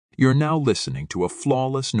You're now listening to a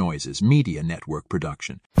Flawless Noises Media Network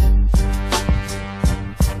production.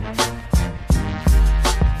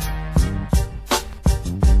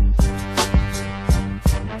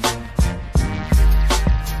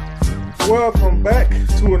 Welcome back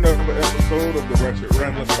to another episode of the Ratchet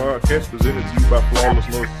Ramblings podcast presented to you by Flawless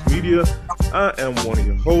Noises Media. I am one of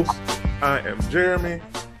your hosts. I am Jeremy.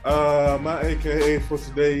 My AKA for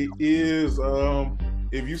today is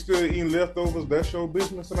if you still eating leftovers, that's your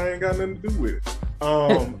business and I ain't got nothing to do with it.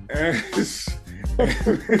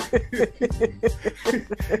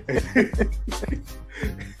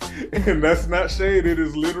 And that's not shade. It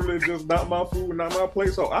is literally just not my food, not my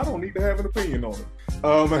place, so I don't need to have an opinion on it.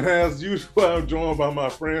 And as usual, I'm joined by my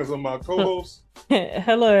friends and my co-hosts.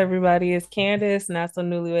 Hello, everybody. It's Candace, not so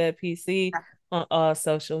newlywed PC on all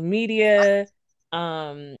social media.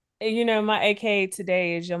 My AKA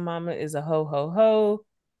today is your mama is a ho ho ho,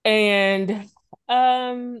 and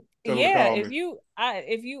if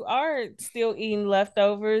you are still eating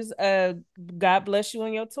leftovers, God bless you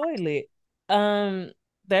on your toilet.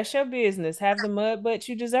 That's your business. Have the mud butt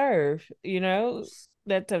you deserve.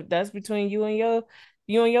 That's between you and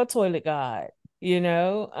your toilet god.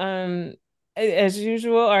 As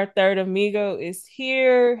usual, our third amigo is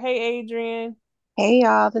here. Hey, Adrian. Hey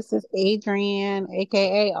y'all, this is Adrian,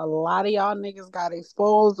 aka a lot of y'all niggas got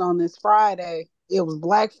exposed on this Friday. It was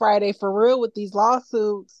Black Friday for real with these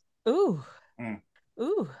lawsuits. Ooh.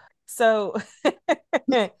 Ooh. So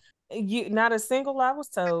you not a single lie was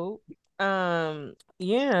told.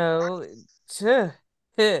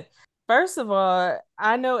 First of all,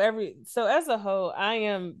 I know so as a whole, I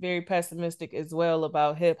am very pessimistic as well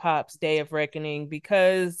about hip hop's day of reckoning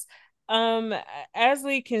because as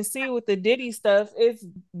we can see with the Diddy stuff, it's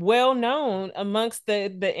well known amongst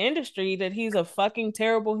the industry that he's a fucking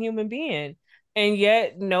terrible human being. And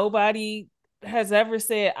yet nobody has ever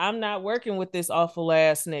said, I'm not working with this awful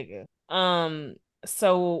ass nigga.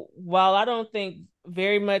 So while I don't think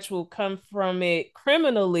very much will come from it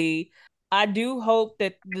criminally, I do hope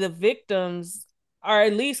that the victims are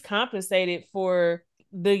at least compensated for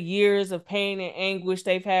the years of pain and anguish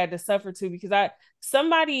they've had to suffer to, because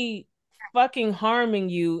somebody fucking harming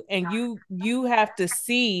you and you have to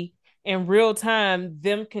see in real time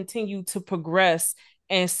them continue to progress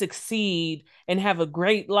and succeed and have a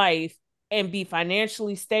great life and be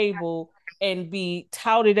financially stable and be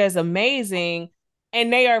touted as amazing,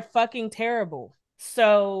 and they are fucking terrible.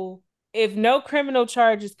 So if no criminal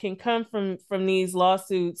charges can come from these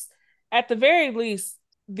lawsuits, at the very least,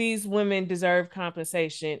 these women deserve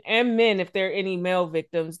compensation, and men, if there are any male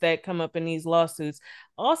victims that come up in these lawsuits.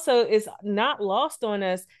 Also, it's not lost on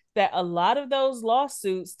us that a lot of those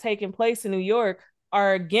lawsuits taking place in New York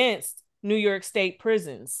are against New York State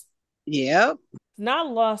prisons. Yep. It's not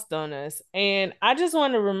lost on us. And I just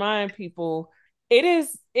want to remind people, it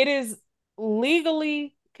is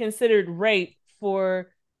legally considered rape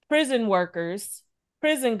for prison workers,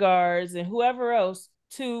 prison guards, and whoever else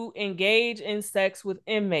to engage in sex with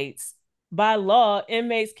inmates. By law,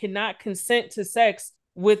 inmates cannot consent to sex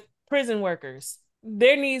with prison workers.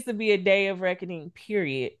 There needs to be a day of reckoning,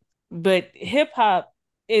 period. But hip hop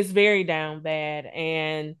is very down bad,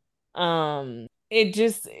 and you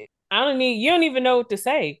don't even know what to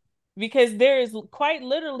say, because there is quite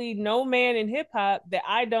literally no man in hip hop that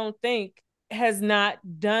I don't think has not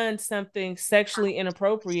done something sexually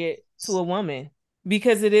inappropriate to a woman,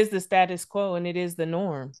 because it is the status quo and it is the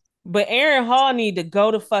norm. But Aaron Hall need to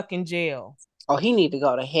go to fucking jail. Oh, he need to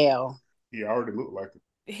go to hell. He already looked like it.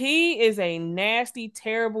 He is a nasty,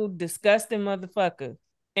 terrible, disgusting motherfucker.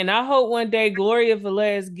 And I hope one day Gloria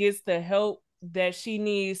Velez gets the help that she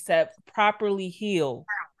needs to properly heal,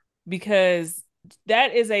 because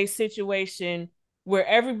that is a situation where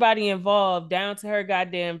everybody involved, down to her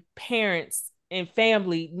goddamn parents and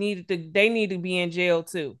family, need to be in jail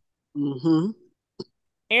too. Mm-hmm.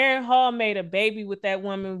 Aaron Hall made a baby with that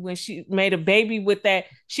woman when she made a baby with that.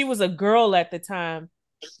 She was a girl at the time.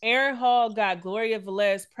 Aaron Hall got Gloria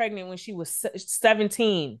Velez pregnant when she was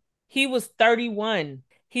 17. He was 31.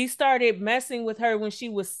 He started messing with her when she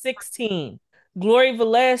was 16. Gloria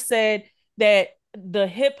Velez said that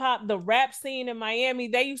the rap scene in Miami,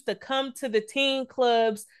 they used to come to the teen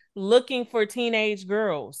clubs looking for teenage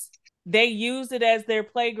girls. They used it as their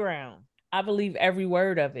playground. I believe every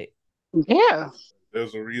word of it. Yeah.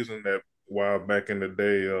 There's a reason that while back in the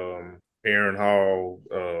day, Aaron Hall,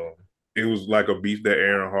 it was like a beef that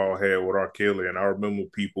Aaron Hall had with R. Kelly. And I remember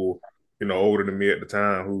people, older than me at the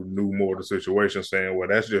time who knew more of the situation saying, well,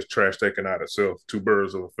 that's just trash taken out itself. Two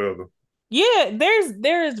birds of a feather. Yeah,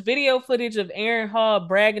 there's video footage of Aaron Hall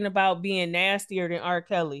bragging about being nastier than R.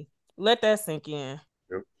 Kelly. Let that sink in.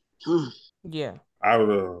 Yep. Yeah. I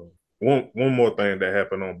would one more thing that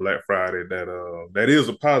happened on Black Friday that is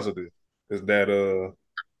a positive is that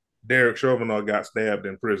Derek Chauvin got stabbed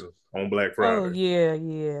in prison on Black Oh Friday.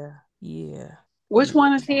 yeah. Which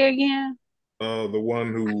one is he again? The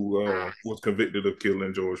one who was convicted of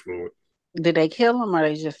killing George Floyd. Did they kill him or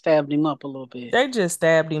they just stabbed him up a little bit? They just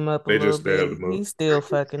stabbed him up a They little just stabbed bit. him up. He's still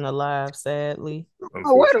fucking alive, sadly.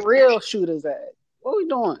 Oh, where the real shooters at? What we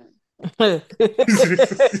doing?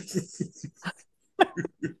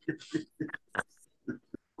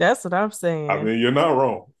 That's what I'm saying. I mean, you're not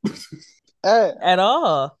wrong. At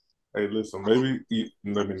all. Hey, listen, let me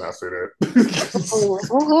not say that.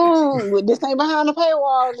 This ain't behind the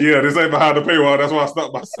paywall. Yeah, this ain't behind the paywall. That's why I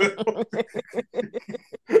stopped myself.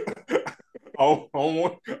 I don't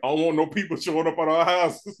want no people showing up at our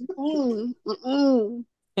houses.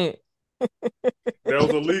 That was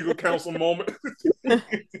a legal counsel moment.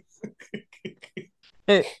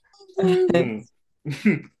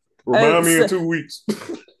 Remind me in 2 weeks.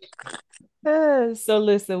 So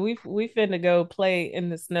listen, we finna go play in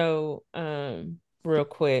the snow real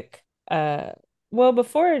quick. Well,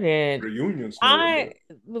 before then, Reunion snow.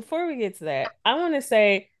 Before we get to that, I want to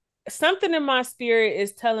say something in my spirit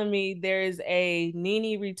is telling me there is a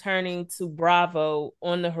NeNe returning to Bravo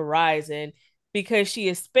on the horizon because she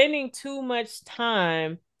is spending too much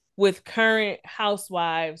time with current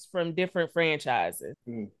housewives from different franchises.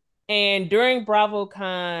 And during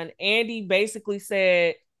BravoCon, Andy basically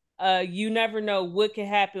said, you never know what could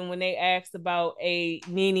happen when they asked about a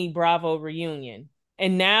NeNe Bravo reunion.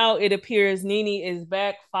 And now it appears NeNe is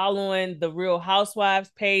back following the Real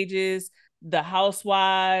Housewives pages, the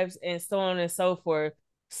Housewives, and so on and so forth.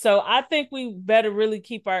 So I think we better really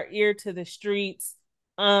keep our ear to the streets.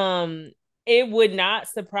 It would not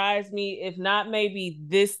surprise me if not maybe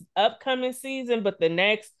this upcoming season, but the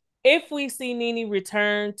next, if we see NeNe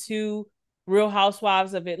return to Real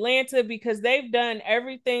Housewives of Atlanta, because they've done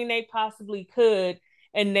everything they possibly could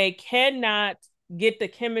and they cannot get the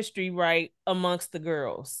chemistry right amongst the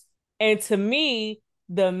girls. And to me,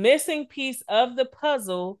 the missing piece of the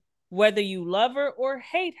puzzle, whether you love her or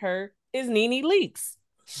hate her, is NeNe Leakes.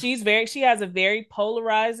 She has a very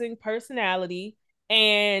polarizing personality,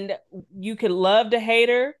 and you can love to hate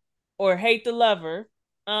her or hate to love her.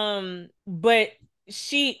 But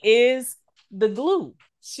she is the glue.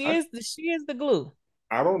 She is the glue.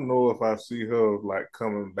 I don't know if I see her like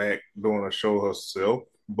coming back doing a show herself,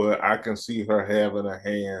 but I can see her having a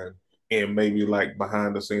hand in maybe like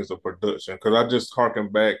behind the scenes of production. Because I just harken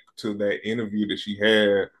back to that interview that she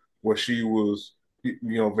had where she was,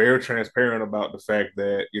 very transparent about the fact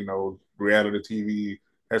that reality TV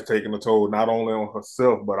has taken a toll not only on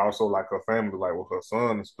herself but also like her family, like with her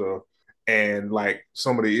son and stuff. And like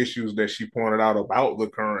some of the issues that she pointed out about the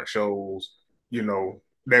current shows,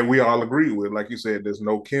 that we all agree with. Like you said, there's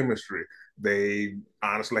no chemistry. They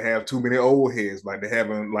honestly have too many old heads. Like they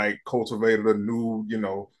haven't like cultivated a new,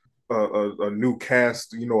 a new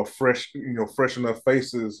cast, a fresh, fresh enough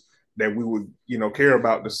faces that we would, care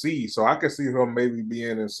about to see. So I could see her maybe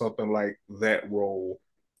being in something like that role,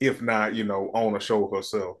 if not, on a show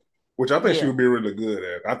herself, which I think she would be really good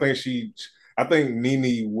at. I think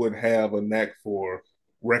NeNe would have a knack for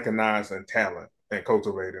recognizing talent and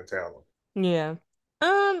cultivating talent. Yeah.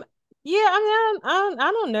 Yeah,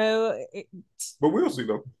 I don't know. But we'll see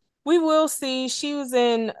though. We will see. She was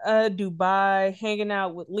in Dubai hanging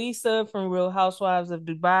out with Lisa from Real Housewives of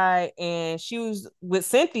Dubai, and she was with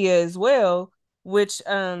Cynthia as well, which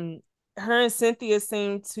her and Cynthia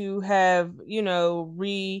seem to have,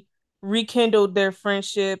 rekindled their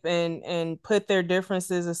friendship and put their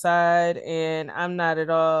differences aside, and I'm not at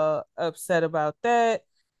all upset about that.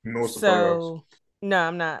 No surprise. So no,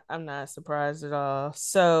 I'm not surprised at all.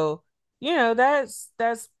 So,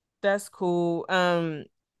 that's cool.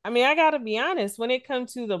 I mean, I gotta be honest, when it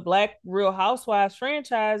comes to the Black Real Housewives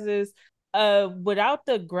franchises, without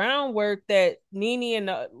the groundwork that NeNe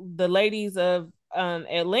and the ladies of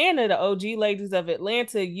Atlanta, the OG ladies of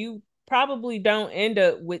Atlanta, you probably don't end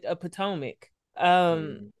up with a Potomac.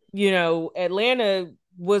 Atlanta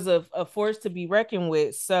was a force to be reckoned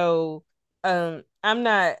with. So I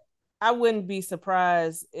wouldn't be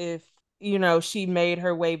surprised if, she made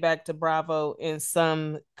her way back to Bravo in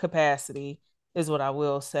some capacity, is what I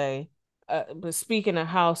will say. But speaking of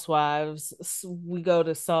housewives, we go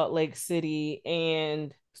to Salt Lake City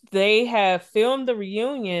and they have filmed the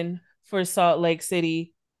reunion for Salt Lake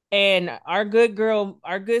City. And our good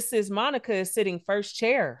sis Monica is sitting first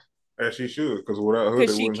chair. As she should, because without her,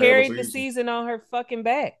 she carried the season on her fucking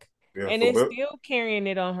back. Yeah, and it's still carrying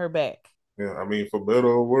it on her back. Yeah, I mean, for better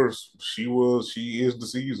or worse, she is the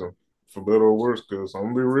season. for better or worse. Because I'm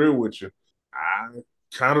gonna be real with you, I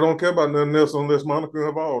kind of don't care about nothing else unless Monica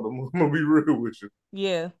involved. I'm gonna be real with you.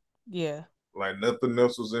 Yeah, yeah. Like nothing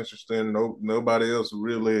else was interesting. Nobody else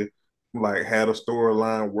really like had a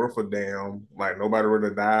storyline worth a damn. Like nobody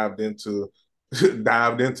really dived into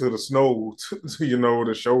dived into the snow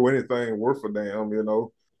to show anything worth a damn.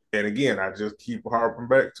 And again, I just keep harping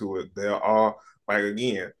back to it. There are like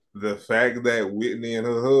again, the fact that Whitney and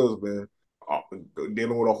her husband are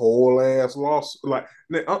dealing with a whole ass loss. Like,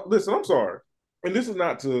 listen, I'm sorry, and this is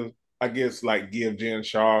not to, I guess, like give Jen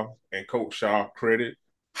Shaw and Coach Shaw credit.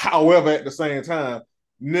 However, at the same time,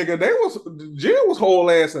 nigga, Jen was whole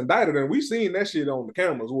ass indicted, and we seen that shit on the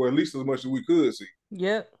cameras, or at least as much as we could see.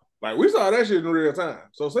 Yep. Like we saw that shit in real time.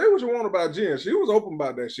 So say what you want about Jen, she was open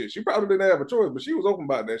about that shit. She probably didn't have a choice, but she was open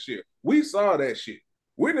about that shit. We saw that shit.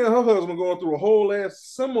 Whitney and her husband going through a whole ass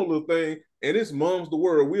similar thing, and it's mom's the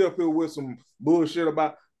word. We up here with some bullshit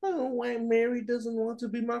about, oh, why Mary doesn't want to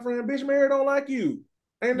be my friend. Bitch, Mary don't like you.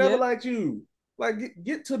 Ain't never liked you. Like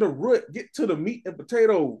get to the root, get to the meat and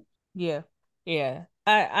potatoes. Yeah. Yeah.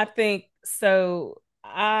 I think so.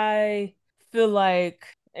 I feel like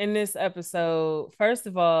in this episode, first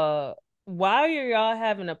of all, why are y'all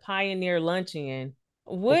having a pioneer luncheon?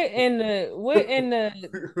 What in the what in the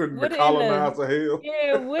the colonizer hell?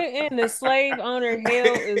 Yeah, what in the slave owner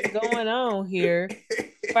hell is going on here?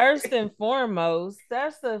 First and foremost,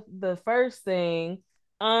 that's the first thing.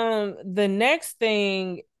 The next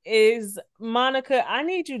thing is, Monica, I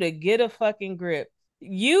need you to get a fucking grip.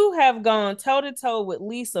 You have gone toe to toe with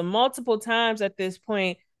Lisa multiple times at this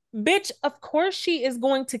point. Bitch, of course she is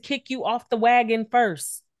going to kick you off the wagon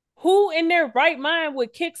first. Who in their right mind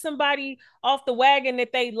would kick somebody off the wagon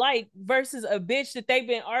that they like versus a bitch that they've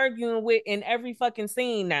been arguing with in every fucking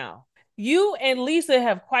scene now? You and Lisa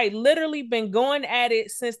have quite literally been going at it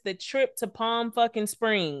since the trip to Palm fucking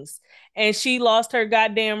Springs, and she lost her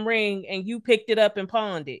goddamn ring and you picked it up and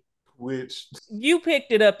pawned it. You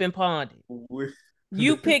picked it up and pawned it.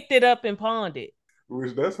 You picked it up and pawned it.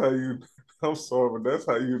 Which that's how you, I'm sorry, but that's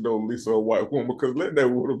how you know Lisa a white woman, because that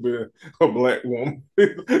would have been a black woman.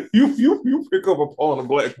 you pick up upon a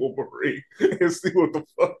black woman ring and see what the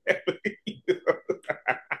fuck happened.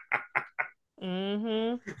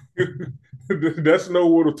 That's no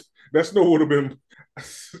would have been.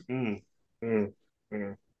 Let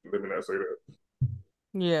me not say that.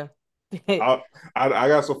 Yeah. I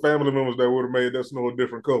got some family members that would have made that snow a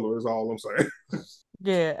different color. Is all I'm saying.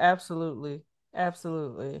 Yeah, absolutely. Hell,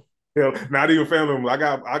 not even family members.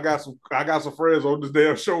 I got some friends on this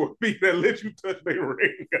damn show with me that let you touch their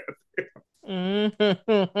ring.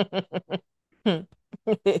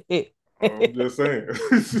 I'm just saying.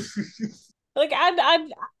 Like I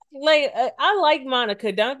like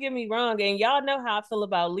Monica. Don't get me wrong, and y'all know how I feel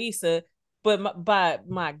about Lisa. But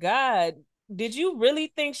my God, did you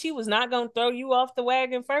really think she was not gonna throw you off the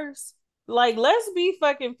wagon first? Like, let's be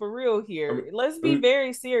fucking for real here. Let's be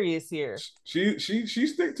very serious here. She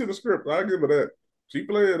stick to the script. I give her that. She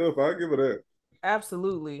played it up. I give her that.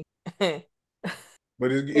 Absolutely. But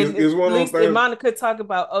it's one of those things. And Monica talk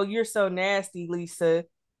about, oh, you're so nasty, Lisa.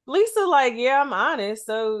 Lisa, like, yeah, I'm honest.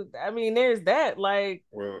 So, I mean, there's that. Like,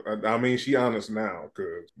 well, I mean, she honest now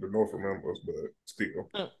because the North remembers, but still.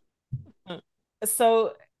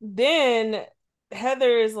 So then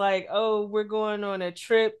Heather is like, oh, we're going on a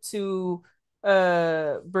trip to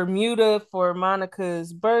Bermuda for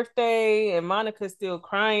Monica's birthday, and Monica's still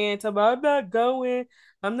crying, talking about,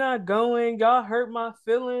 I'm not going, y'all hurt my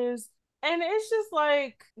feelings. And it's just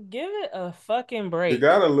like, give it a fucking break. You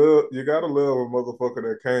gotta love a motherfucker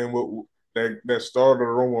that came up that started a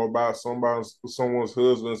rumor about someone's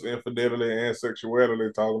husband's infidelity and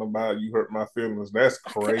sexuality, talking about you hurt my feelings. That's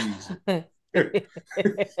crazy.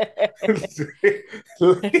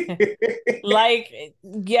 Like,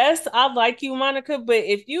 yes, I like you, Monica, but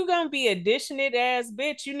if you gonna be a dishing it ass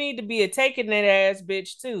bitch, you need to be a taking it ass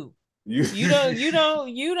bitch too. You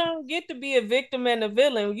don't get to be a victim and a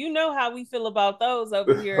villain. You know how we feel about those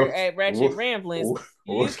over here at Ratchet Ramblings.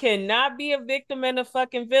 You cannot be a victim and a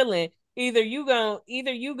fucking villain. Either you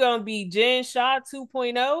gonna be Jen Shaw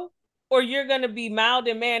 2.0, or you're gonna be mild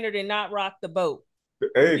and mannered and not rock the boat.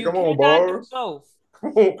 Hey, come on, bars. Come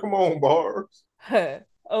on, bars.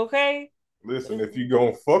 Okay. Listen, if you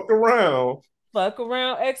gonna fuck around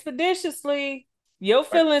expeditiously. Your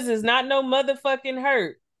feelings is not no motherfucking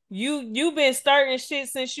hurt. You been starting shit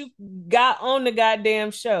since you got on the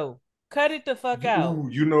goddamn show. Cut it the fuck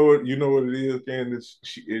out. You know what it is, Candace?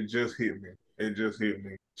 It just hit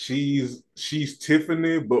me. She's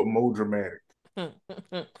Tiffany, but more dramatic.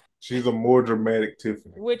 She's a more dramatic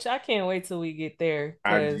Tiffany. Which I can't wait till we get there.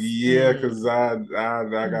 Because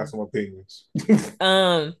I got some opinions.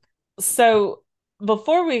 um so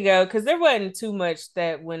before we go, because there wasn't too much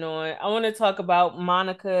that went on, I want to talk about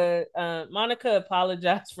Monica. Monica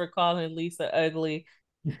apologized for calling Lisa ugly.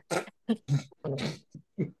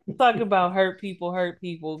 Talk about hurt people.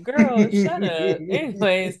 Girl, shut up.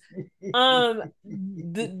 Anyways,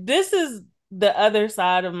 this is the other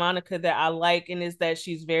side of Monica that I like, and is that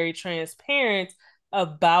she's very transparent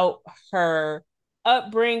about her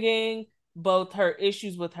upbringing, both her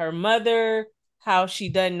issues with her mother, how she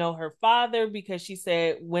doesn't know her father, because she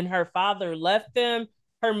said when her father left them,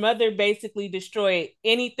 her mother basically destroyed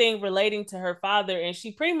anything relating to her father, and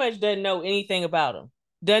she pretty much doesn't know anything about him.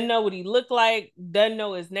 Doesn't know what he looked like, doesn't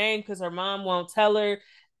know his name because her mom won't tell her.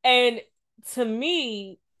 And to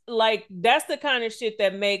me, like, that's the kind of shit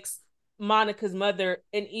that makes Monica's mother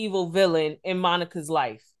an evil villain in Monica's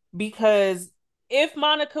life. Because if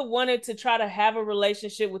Monica wanted to try to have a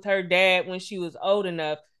relationship with her dad when she was old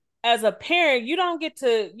enough, as a parent, you don't get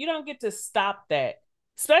to stop that.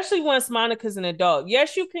 Especially once Monica's an adult.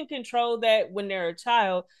 Yes, you can control that when they're a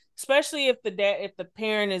child, especially if the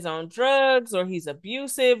parent is on drugs or he's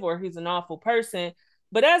abusive or he's an awful person.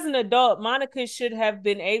 But as an adult, Monica should have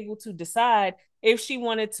been able to decide if she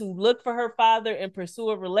wanted to look for her father and pursue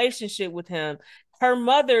a relationship with him. Her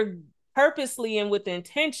mother purposely and with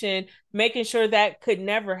intention making sure that could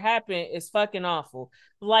never happen is fucking awful.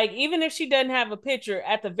 Like, even if she doesn't have a picture,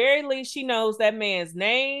 at the very least she knows that man's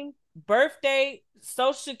name, birthday,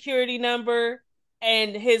 social security number,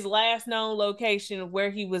 and his last known location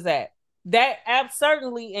where he was at. That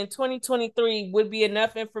certainly in 2023 would be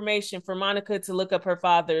enough information for Monica to look up her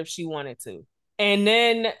father if she wanted to. And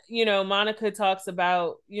then, Monica talks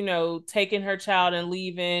about, taking her child and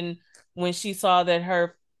leaving when she saw that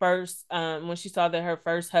her first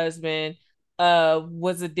husband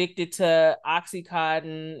was addicted to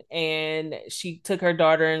Oxycontin, and she took her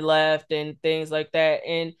daughter and left and things like that.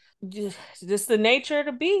 And just the nature of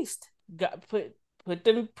the beast. Got put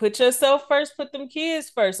yourself first, put them kids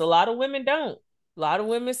first. A lot of women don't. A lot of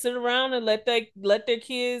women sit around and let their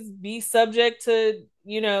kids be subject to,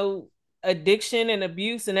 addiction and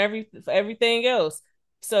abuse and everything else.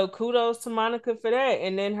 So kudos to Monica for that.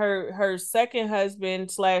 And then her second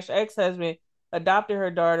husband slash ex-husband adopted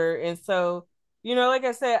her daughter. And so, like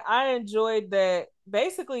I said, I enjoyed that.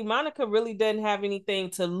 Basically, Monica really doesn't have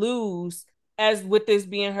anything to lose, as with this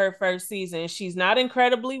being her first season. She's not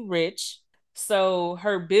incredibly rich. So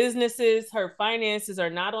her businesses, her finances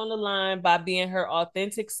are not on the line by being her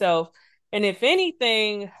authentic self. And if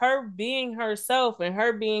anything, her being herself and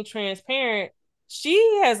her being transparent,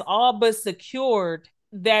 she has all but secured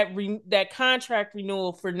that contract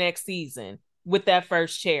renewal for next season with that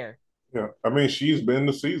first chair. Yeah, I mean, she's been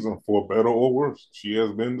the season for better or worse. She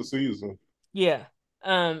has been the season. Yeah.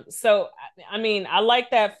 So I mean, I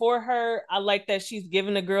like that for her. I like that she's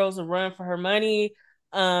giving the girls a run for her money.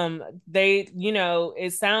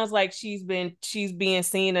 It sounds like she's being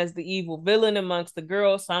seen as the evil villain amongst the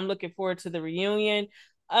girls. So I'm looking forward to the reunion.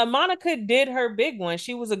 Monica did her big one.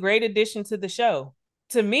 She was a great addition to the show.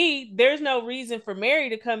 To me, there's no reason for Mary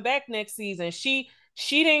to come back next season. She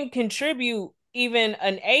didn't contribute even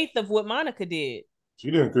an eighth of what Monica did.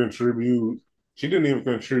 She didn't contribute. She didn't even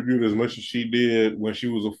contribute as much as she did when she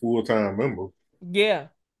was a full-time member. Yeah.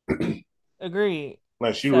 Agreed.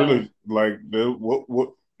 Like she really like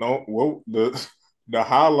the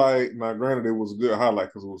highlight. Now, granted, it was a good highlight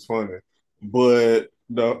because it was funny, but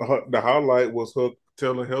the highlight was her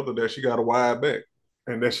telling Heather that she got a wide back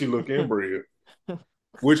and that she looked inbred,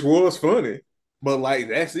 which was funny. But like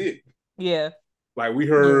that's it. Yeah. Like we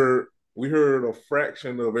heard a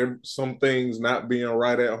fraction of some things not being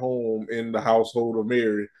right at home in the household of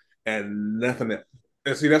Mary, and nothing else.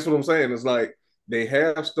 And see, that's what I'm saying. It's like they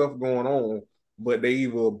have stuff going on, but they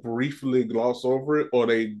either briefly gloss over it or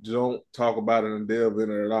they don't talk about it and delve in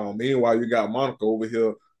it at all. Meanwhile, you got Monica over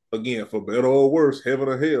here again, for better or worse, heaven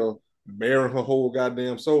or hell, bearing her whole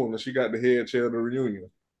goddamn soul, and she got the head chair of the reunion.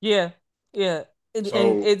 Yeah, yeah, and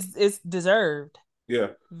it's deserved. Yeah,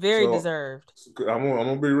 very deserved. I'm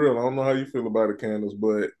gonna be real. I don't know how you feel about it, Candace,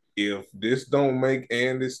 but if this don't make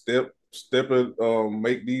Andy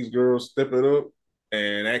make these girls step it up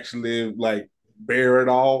and actually like bear it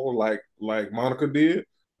all like Monica did,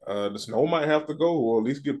 the snow might have to go, or at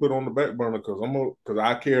least get put on the back burner because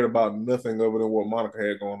I cared about nothing other than what Monica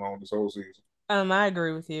had going on this whole season. I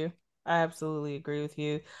agree with you. I absolutely agree with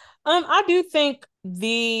you. I do think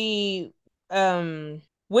the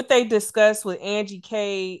what they discussed with Angie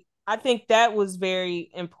K, I think that was very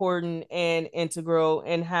important and integral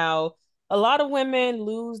in how a lot of women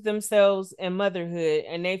lose themselves in motherhood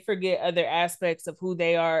and they forget other aspects of who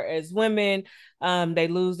they are as women. They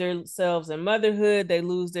lose themselves in motherhood. They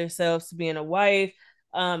lose themselves to being a wife.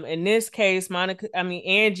 In this case,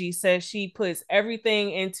 Angie says she puts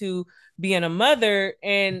everything into being a mother,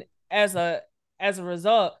 and as a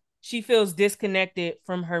result, she feels disconnected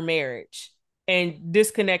from her marriage and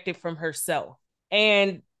disconnected from herself.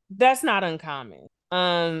 And that's not uncommon.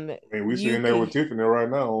 I mean, we seeing that with Tiffany right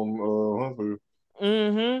now on Hunter.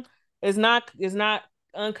 Mm-hmm. It's not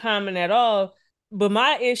uncommon at all. But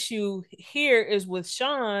my issue here is with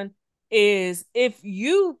Sean is if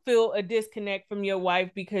you feel a disconnect from your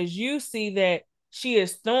wife because you see that she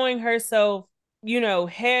is throwing herself,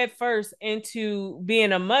 head first into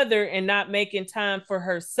being a mother and not making time for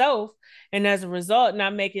herself, and as a result,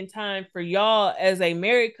 not making time for y'all as a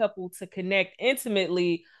married couple to connect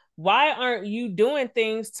intimately, why aren't you doing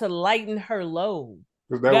things to lighten her load?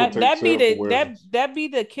 That be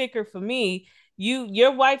the kicker for me.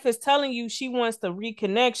 Your wife is telling you she wants to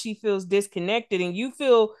reconnect, she feels disconnected, and you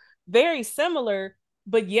feel very similar,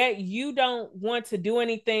 but yet you don't want to do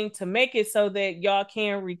anything to make it so that y'all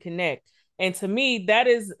can reconnect. And to me, that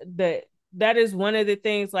is one of the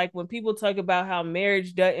things, like when people talk about how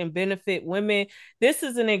marriage doesn't benefit women, this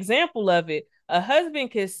is an example of it. A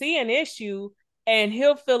husband can see an issue and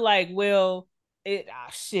he'll feel like, well,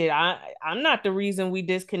 I'm not the reason we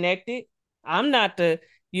disconnected. I'm not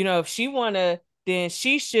if she wanna, then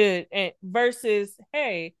she should. And versus,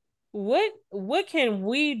 hey, what can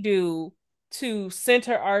we do to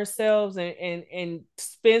center ourselves and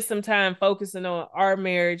spend some time focusing on our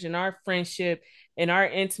marriage and our friendship and our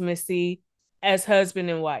intimacy as husband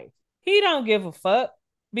and wife? He don't give a fuck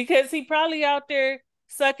because he probably out there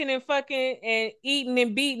sucking and fucking and eating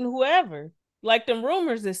and beating whoever, like them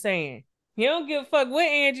rumors are saying. He don't give a fuck what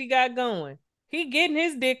Angie got going. He getting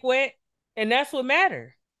his dick wet, and that's what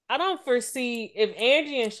matters. I don't foresee, if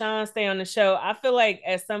Angie and Sean stay on the show, I feel like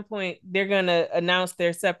at some point they're gonna announce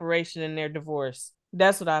their separation and their divorce.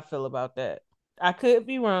 That's what I feel about that. I could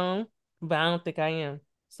be wrong, but I don't think I am.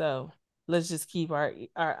 So let's just keep our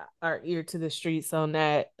ear to the streets on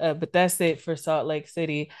that. But that's it for Salt Lake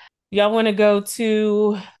City. Y'all want to go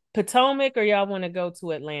to Potomac or y'all want to go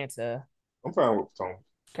to Atlanta? I'm fine with Potomac.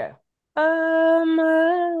 Okay.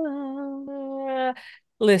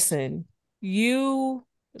 Listen, you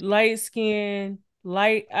light-skinned,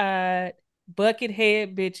 light-eyed,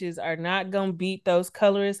 bucket-head bitches are not gonna beat those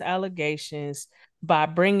colorist allegations by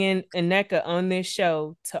bringing Nneka on this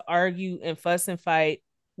show to argue and fuss and fight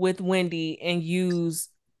with Wendy and use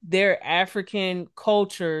their African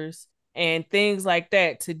cultures and things like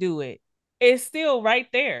that to do it. It's still right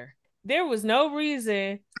there. There was no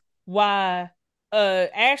reason why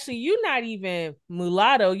Ashley, you're not even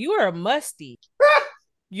mulatto, you are a musty.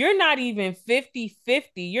 You're not even 50-50.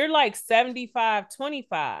 You're like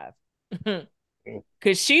 75-25.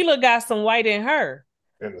 Because Sheila got some white in her.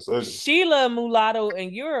 Sheila mulatto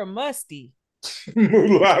and you're a musty.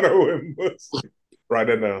 Mulatto and musty. Write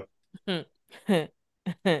that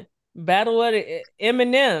down. Battle of the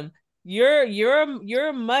Eminem. You're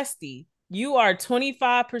a musty. You are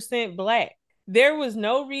 25% black. There was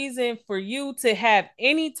no reason for you to have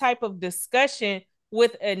any type of discussion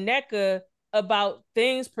with Nneka about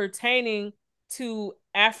things pertaining to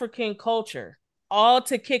African culture, all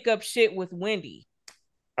to kick up shit with Wendy.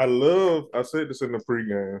 I said this in the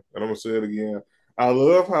pregame, and I'm going to say it again. I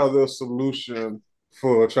love how the solution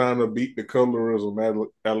for trying to beat the colorism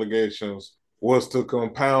allegations was to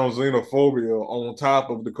compound xenophobia on top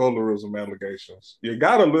of the colorism allegations. You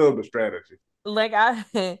got to love the strategy. Like,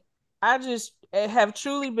 I just have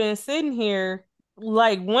truly been sitting here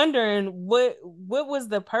like wondering what was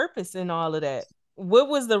the purpose in all of that? What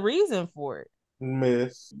was the reason for it?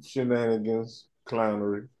 Mess, shenanigans,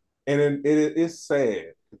 clownery. And it's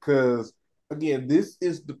sad because, again, this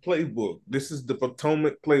is the playbook. This is the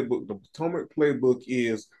Potomac playbook. The Potomac playbook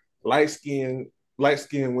is light-skinned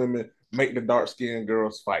women make the dark-skinned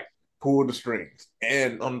girls fight, pull the strings.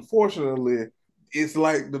 And unfortunately, it's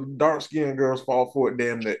like the dark-skinned girls fall for it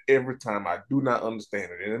damn near every time. I do not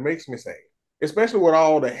understand it. And it makes me sad. Especially with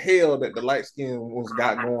all the hell that the light-skinned ones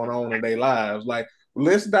got going on in their lives. Like,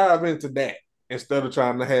 let's dive into that instead of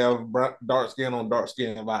trying to have dark skin on dark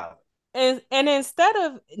skin violence. And instead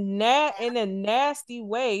of in a nasty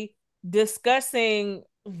way discussing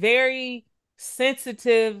very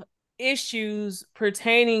sensitive issues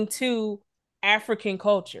pertaining to African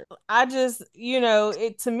culture. I just,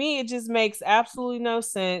 to me, it just makes absolutely no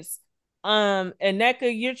sense.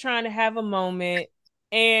 Nneka, you're trying to have a moment.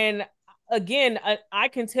 And again, I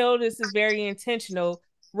can tell this is very intentional.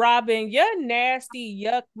 Robin, your nasty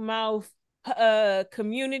yuck mouth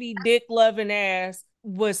community dick loving ass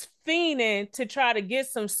was fiending to try to get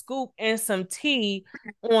some scoop and some tea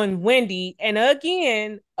on Wendy. And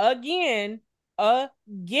again,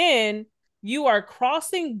 you are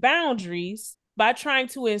crossing boundaries by trying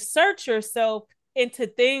to insert yourself into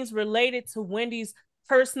things related to Wendy's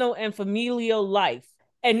personal and familial life.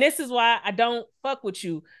 And this is why I don't fuck with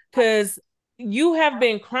you, because you have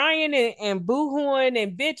been crying and boo-hooing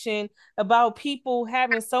and bitching about people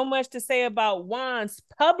having so much to say about Juan's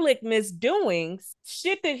public misdoings,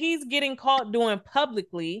 shit that he's getting caught doing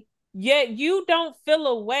publicly, yet you don't feel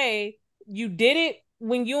a way. You did it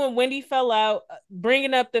when you and Wendy fell out,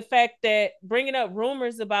 bringing up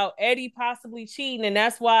rumors about Eddie possibly cheating, and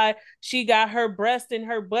that's why she got her breast and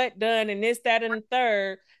her butt done and this, that, and the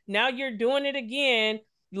third. Now you're doing it again,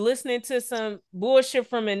 listening to some bullshit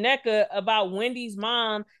from Nneka about Wendy's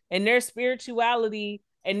mom and their spirituality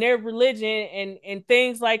and their religion and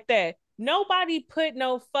things like that. Nobody put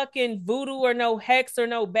no fucking voodoo or no hex or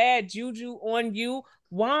no bad juju on you.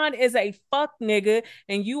 Juan is a fuck nigga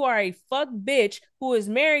and you are a fuck bitch who is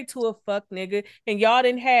married to a fuck nigga, and y'all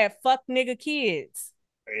didn't have fuck nigga kids.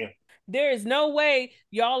 Damn. There is no way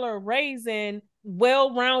y'all are raising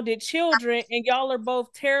well-rounded children, and y'all are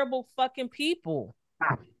both terrible fucking people.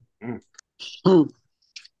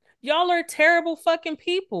 Y'all are terrible fucking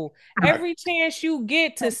people. Every chance you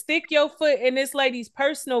get to stick your foot in this lady's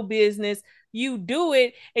personal business, you do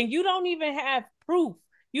it, and you don't even have proof.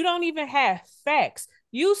 You don't even have facts.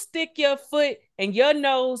 You stick your foot and your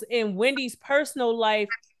nose in Wendy's personal life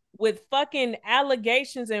with fucking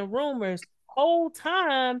allegations and rumors. Whole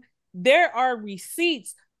time, there are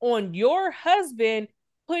receipts on your husband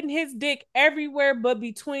putting his dick everywhere but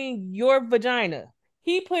between your vagina.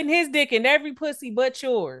 He putting his dick in every pussy but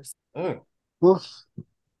yours. I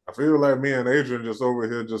feel like me and Adrian just over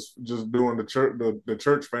here just doing the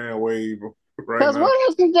church fan wave right Because now. what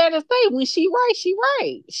else is there to say? When she right, she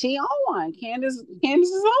right. She on one. Candace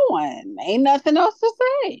is on one. Ain't nothing else to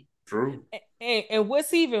say. True. And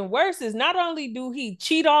what's even worse is not only do he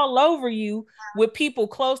cheat all over you with people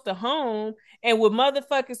close to home and with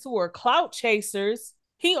motherfuckers who are clout chasers,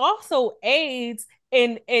 he also aids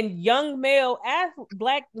in young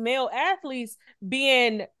black male athletes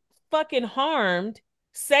being fucking harmed,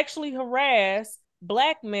 sexually harassed,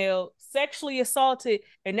 blackmailed, sexually assaulted,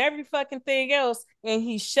 and every fucking thing else, and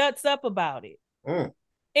he shuts up about it.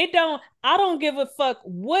 I don't give a fuck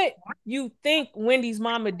what you think Wendy's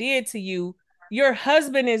mama did to you. Your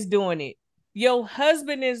husband is doing it. Your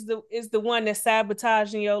husband is the one that's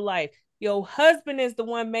sabotaging your life. Your husband is the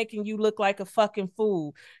one making you look like a fucking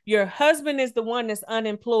fool. Your husband is the one that's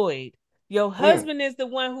unemployed. Your husband is the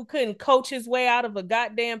one who couldn't coach his way out of a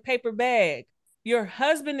goddamn paper bag. Your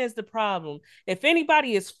husband is the problem. If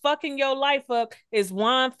anybody is fucking your life up, it's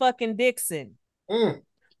Juan fucking Dixon.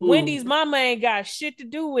 Wendy's mama ain't got shit to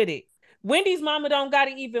do with it. Wendy's mama don't got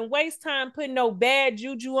to even waste time putting no bad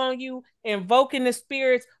juju on you, invoking the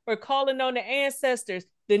spirits, or calling on the ancestors.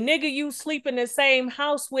 The nigga you sleep in the same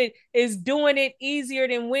house with is doing it easier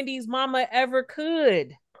than Wendy's mama ever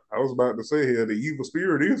could. I was about to say here, the evil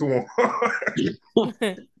spirit is one.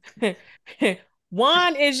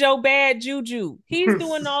 Juan is your bad juju. He's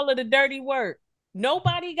doing all of the dirty work.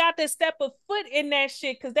 Nobody got to step a foot in that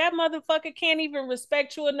shit because that motherfucker can't even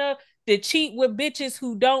respect you enough to cheat with bitches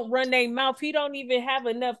who don't run their mouth. He don't even have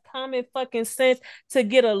enough common fucking sense to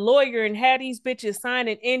get a lawyer and have these bitches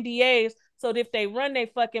signing NDAs so that if they run their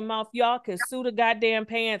fucking mouth, y'all can sue the goddamn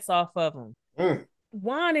pants off of them.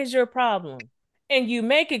 Juan is your problem. And you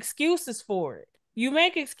make excuses for it.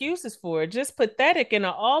 Just pathetic and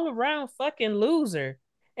an all-around fucking loser.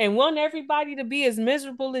 And want everybody to be as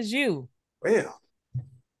miserable as you. Well.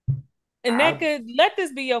 And let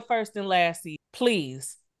this be your first and last season,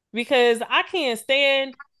 please. Because I can't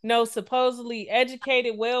stand no supposedly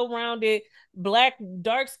educated, well-rounded, black,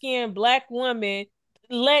 dark-skinned black woman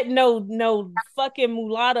let no fucking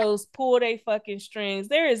mulattoes pull they fucking strings.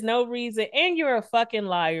 There is no reason, and you're a fucking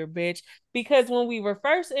liar, bitch. Because when we were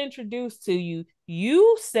first introduced to you,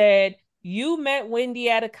 you said you met Wendy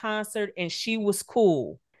at a concert and she was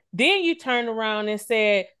cool. Then you turned around and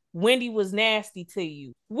said Wendy was nasty to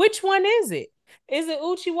you. Which one is it? Is it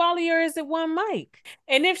Uchiwali or is it One Mike?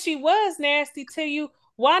 And if she was nasty to you,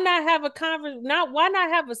 why not have why not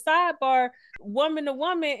have a sidebar woman to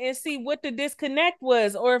woman and see what the disconnect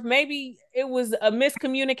was, or if maybe it was a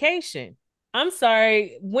miscommunication? I'm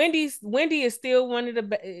sorry, Wendy is still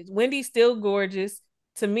Wendy's still gorgeous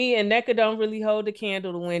to me, and Nneka don't really hold a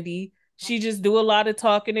candle to Wendy. She just do a lot of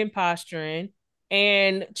talking and posturing,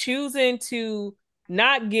 and choosing to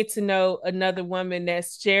not get to know another woman that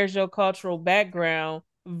shares your cultural background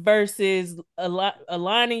versus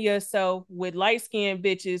aligning yourself with light-skinned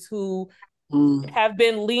bitches who Mm. have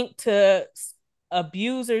been linked to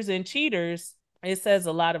abusers and cheaters, it says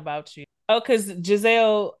a lot about you. Oh, because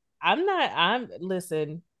Giselle,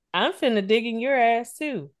 listen, I'm finna dig in your ass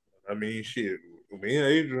too. I mean, shit. Me and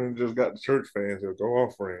Adrian just got the church fans to go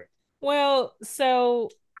off, friend. Well, so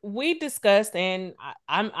we discussed, and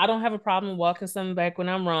I don't have a problem walking something back when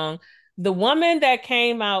I'm wrong. The woman that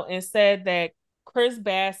came out and said that Chris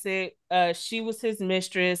Bassett, she was his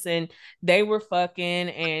mistress, and they were fucking,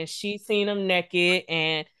 and she seen him naked,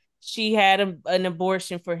 and she had an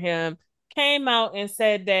abortion for him. Came out and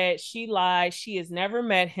said that she lied. She has never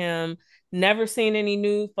met him, never seen any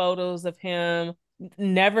nude photos of him,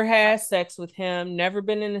 never had sex with him, never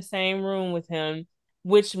been in the same room with him,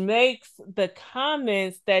 which makes the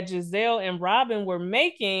comments that Giselle and Robin were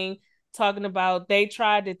making, talking about they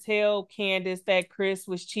tried to tell Candace that Chris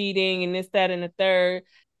was cheating and this, that, and the third.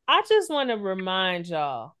 I just want to remind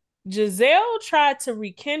y'all, Giselle tried to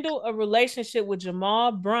rekindle a relationship with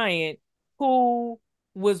Jamal Bryant, who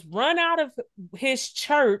was run out of his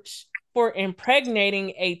church for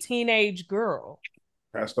impregnating a teenage girl.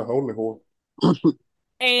 That's the holy whore.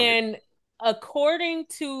 And according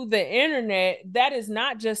to the internet, that is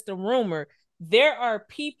not just a rumor. There are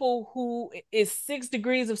people who is 6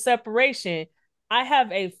 degrees of separation. I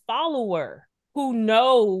have a follower who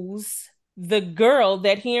knows the girl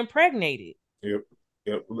that he impregnated. Yep.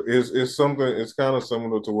 Yep. It's something. It's kind of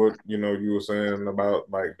similar to what you were saying about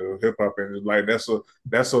like the hip hop and like that's and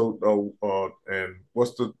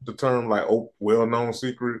what's the term, like, well known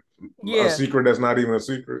secret, a Yeah. secret that's not even a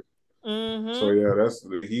secret. Mm-hmm. So yeah, that's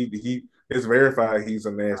he it's verified he's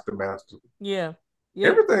a nasty master. Yeah.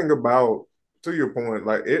 Yep. Everything about, to your point,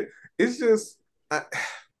 like it's just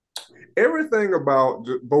everything about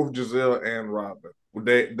both Giselle and Robin.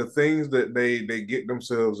 The things that they get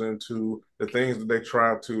themselves into, the things that they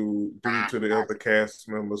try to do to the other cast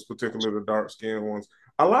members, particularly the dark skinned ones.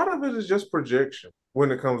 A lot of it is just projection when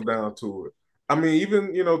it comes down to it. I mean,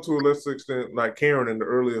 even to a lesser extent, like Karen in the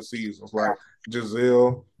earlier seasons, like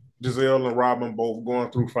Giselle, Giselle and Robin both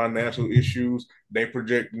going through financial issues. They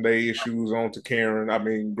projecting their issues onto Karen. I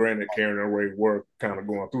mean, granted, Karen and Ray were kind of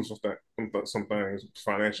going through some things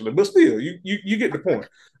financially, but still, you get the point.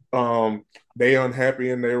 They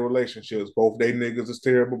unhappy in their relationships. Both they niggas is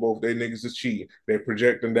terrible. Both they niggas is cheating. They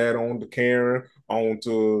projecting that onto Karen,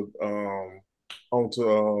 onto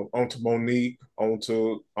Monique,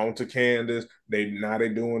 onto Candace. They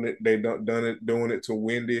doing it. They done it doing it to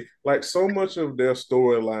Wendy. Like, so much of their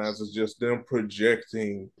storylines is just them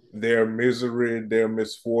projecting their misery, their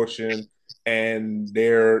misfortune, and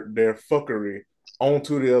their fuckery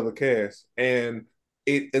onto the other cast. And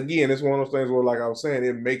it, again, it's one of those things where, like I was saying,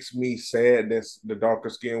 it makes me sad that the darker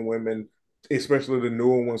skinned women, especially the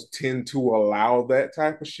newer ones, tend to allow that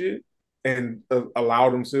type of shit and allow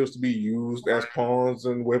themselves to be used as pawns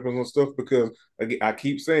and weapons and stuff. Because again, I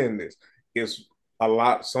keep saying this, it's a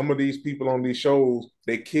lot. Some of these people on these shows,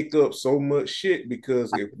 they kick up so much shit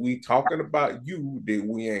because if we talking about you, then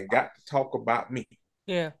we ain't got to talk about me.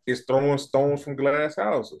 Yeah. It's throwing stones from glass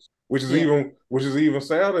houses, which is even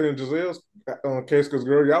sadder in Giselle's case, because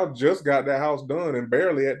girl, y'all just got that house done and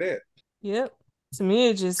barely at that. Yep. To me,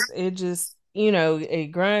 it just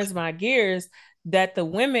it grinds my gears that the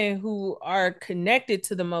women who are connected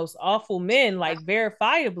to the most awful men, like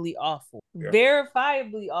verifiably awful,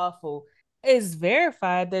 is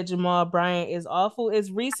verified that Jamal Bryant is awful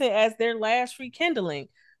as recent as their last rekindling,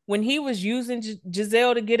 when he was using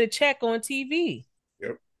Giselle to get a check on TV.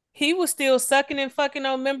 Yep. He was still sucking and fucking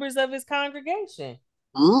on members of his congregation.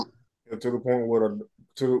 Yeah, to the point where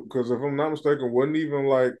because if I'm not mistaken, wasn't even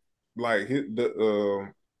like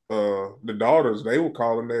the daughters, they were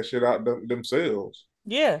calling that shit out themselves.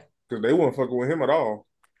 Yeah. Because they weren't fucking with him at all.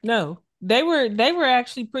 No. They were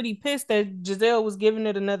actually pretty pissed that Giselle was giving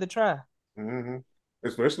it another try. Mm-hmm.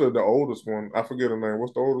 Especially the oldest one. I forget her name.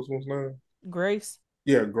 What's the oldest one's name? Grace.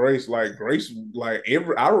 Yeah, Grace. Like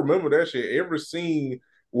I remember that shit. Every scene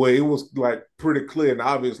where it was like pretty clear and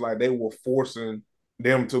obvious, like they were forcing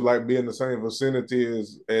them to like be in the same vicinity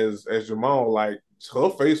as Jamal. Like, her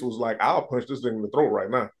face was like, I'll punch this thing in the throat right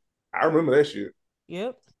now. I remember that shit.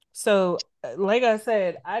 Yep. So, like I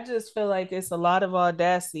said, I just feel like it's a lot of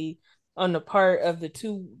audacity on the part of the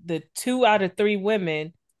two out of three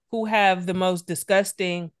women who have the most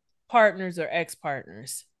disgusting partners or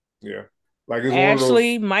ex-partners. Yeah. Like, it's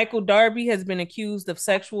Ashley, Michael Darby has been accused of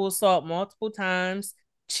sexual assault multiple times,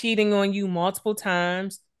 cheating on you multiple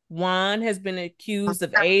times. Juan has been accused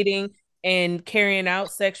of aiding and carrying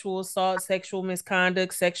out sexual assault, sexual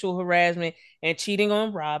misconduct, sexual harassment, and cheating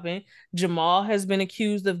on Robin. Jamal has been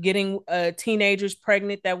accused of getting teenagers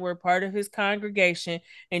pregnant that were part of his congregation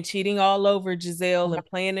and cheating all over Giselle and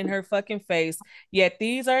playing in her fucking face. Yet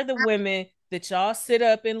these are the women that y'all sit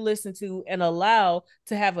up and listen to and allow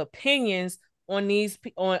to have opinions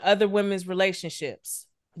on other women's relationships.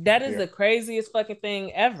 That is the craziest fucking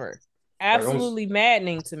thing ever. Absolutely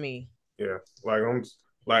maddening to me. Yeah,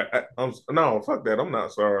 I'm no, fuck that. I'm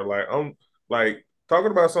not sorry. Like I'm like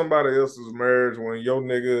talking about somebody else's marriage when your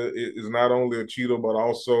nigga is not only a cheater but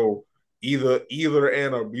also either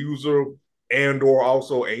an abuser and or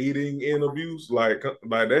also aiding in abuse. Like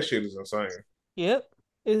that shit is insane. Yep.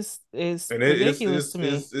 It's ridiculous to me.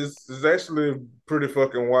 It's actually pretty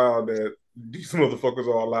fucking wild that these motherfuckers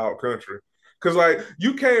are allowed country. Cause like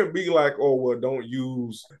you can't be like, oh well, don't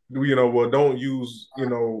use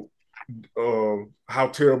how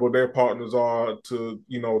terrible their partners are to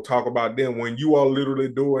talk about them when you are literally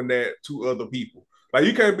doing that to other people. Like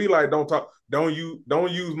you can't be like, don't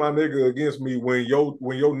use my nigga against me when your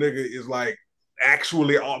nigga is like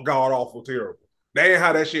actually god awful terrible. That ain't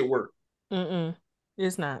how that shit works.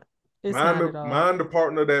 It's not. It's not at all. Mind the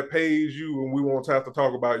partner that pays you, and we won't have to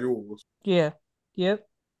talk about yours. Yeah. Yep.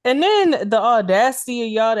 And then the audacity of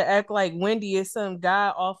y'all to act like Wendy is some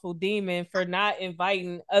god awful demon for not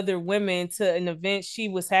inviting other women to an event she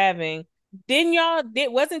was having.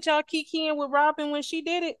 Wasn't y'all kikiing with Robin when she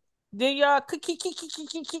did it? Did y'all wasn't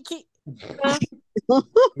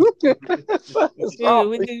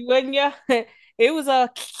y'all? It was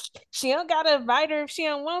she don't gotta invite her if she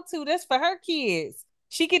don't want to. That's for her kids.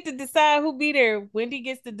 She get to decide who be there. Wendy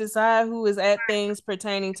gets to decide who is at things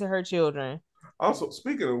pertaining to her children. Also,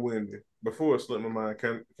 speaking of Wendy, before it slipped my mind,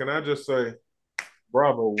 can I just say,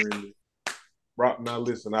 bravo, Wendy. Now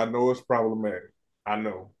listen, I know it's problematic. I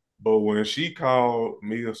know. But when she called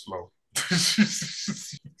Mia slow.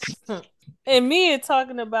 And Mia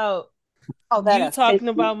talking about you talking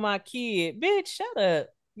about my kid. Bitch, shut up.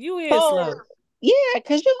 You is slow. Yeah,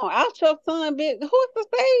 because you gonna out your son, bitch. Who's to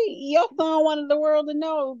say your son wanted the world to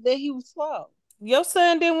know that he was slow? Your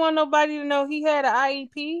son didn't want nobody to know he had an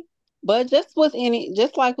IEP. But just like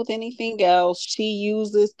with anything else, she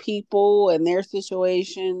uses people and their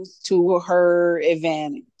situations to her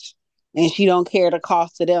advantage. And she don't care the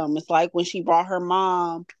cost to them. It's like when she brought her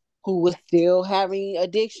mom, who was still having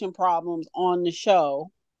addiction problems, on the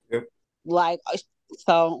show. Yep. I'm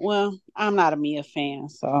not a Mia fan,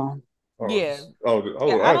 so. Yeah.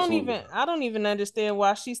 I don't even understand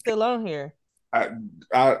why she's still on here. I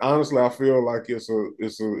honestly, I feel like it's a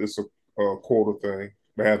quota thing.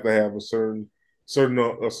 They have to have a certain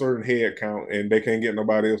head count, and they can't get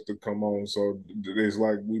nobody else to come on. So it's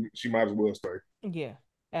like she might as well stay. Yeah,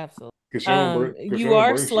 absolutely. You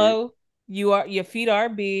are slow. Your feet are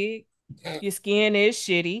big. Your skin is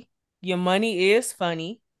shitty. Your money is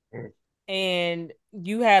funny. And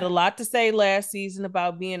you had a lot to say last season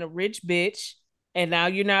about being a rich bitch, and now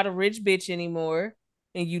you're not a rich bitch anymore.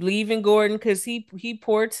 And you leaving Gordon because he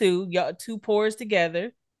poor too. Y'all two poors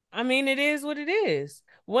together. I mean, it is what it is.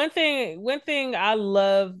 One thing I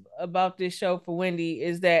love about this show for Wendy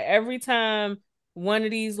is that every time one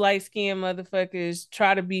of these light-skinned motherfuckers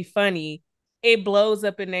try to be funny, it blows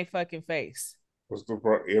up in their fucking face. What's the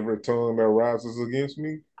problem? Every tongue that rises against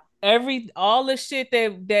me? All the shit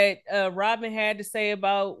that Robin had to say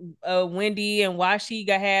about Wendy and why she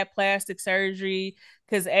had plastic surgery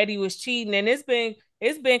because Eddie was cheating, and it's been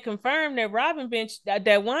confirmed that Juan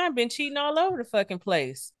been cheating all over the fucking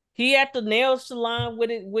place. He at the nail salon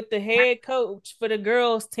with the head coach for the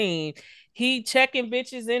girls team. He checking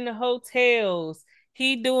bitches in the hotels.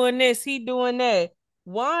 He doing this. He doing that.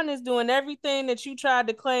 Juan is doing everything that you tried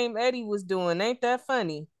to claim Eddie was doing. Ain't that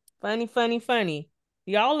funny? Funny.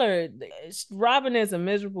 Robin is a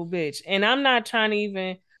miserable bitch. And I'm not trying to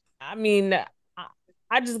even, I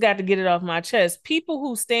just got to get it off my chest. People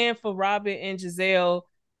who stand for Robin and Giselle,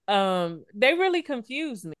 they really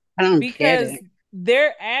confuse me. Because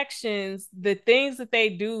their actions, the things that they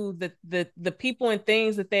do, the people and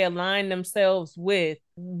things that they align themselves with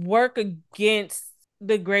work against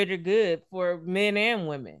the greater good for men and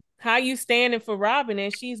women. How you standing for Robin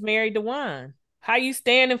and she's married to Juan? How you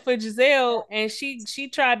standing for Giselle and she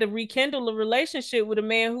tried to rekindle a relationship with a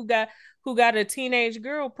man who got a teenage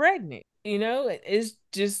girl pregnant? You know, it's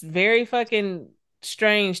just very fucking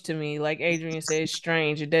strange to me. Like Adrian said, it's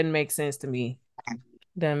strange. It doesn't make sense to me.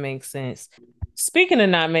 Doesn't make sense. Speaking of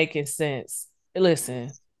not making sense, listen,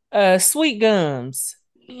 Sweet Gums.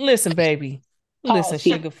 Listen, baby. Listen,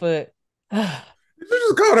 Sugarfoot. Did you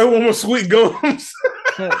just call that woman Sweet Gums?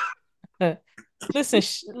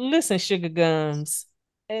 Listen, sugar gums.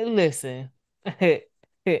 Listen.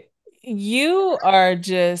 You are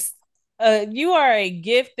just you are a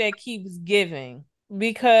gift that keeps giving,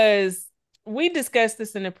 because we discussed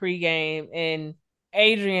this in the pregame, and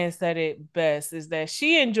Adrian said it best, is that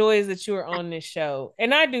she enjoys that you are on this show.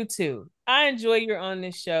 And I do too. I enjoy you're on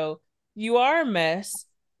this show. You are a mess.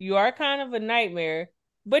 You are kind of a nightmare,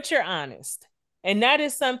 but you're honest. And that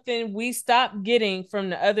is something we stopped getting from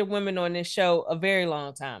the other women on this show a very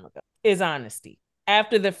long time ago, is honesty.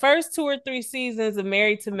 After the first 2 or 3 seasons of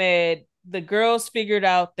Married to Med, the girls figured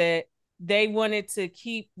out that they wanted to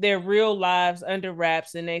keep their real lives under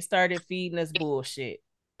wraps, and they started feeding us bullshit.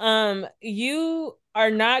 You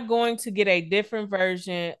are not going to get a different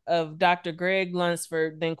version of Dr. Greg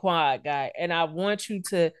Lunsford than Quad Guy. And I want you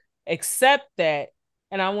to accept that.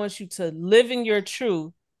 And I want you to live in your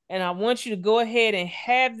truth. And I want you to go ahead and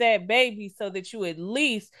have that baby so that you at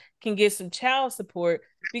least can get some child support,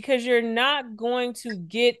 because you're not going to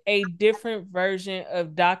get a different version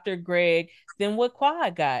of Dr. Greg than what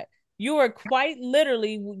Quad got. You are quite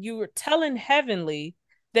literally, you were telling Heavenly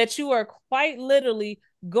that you are quite literally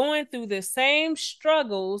going through the same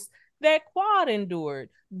struggles that Quad endured.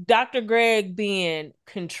 Dr. Greg being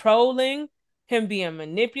controlling, him being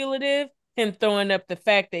manipulative, him throwing up the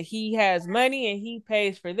fact that he has money and he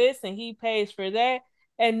pays for this and he pays for that.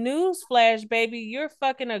 And newsflash, baby, you're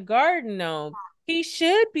fucking a garden gnome. He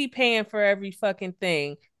should be paying for every fucking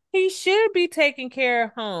thing. He should be taking care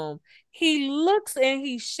of home. He looks and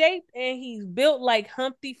he's shaped and he's built like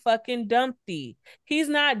Humpty fucking Dumpty. He's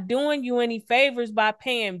not doing you any favors by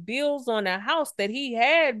paying bills on a house that he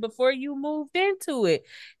had before you moved into it.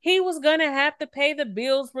 He was gonna have to pay the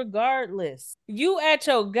bills regardless. You at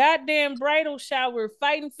your goddamn bridal shower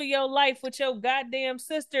fighting for your life with your goddamn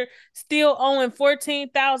sister, still owing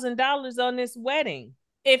 $14,000 on this wedding.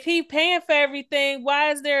 If he paying for everything,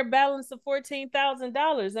 why is there a balance of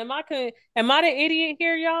 $14,000? Am I the idiot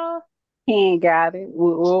here, y'all? He ain't got it.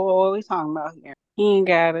 What are we talking about here? He ain't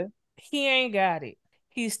got it. He ain't got it.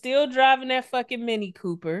 He's still driving that fucking Mini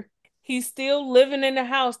Cooper. He's still living in the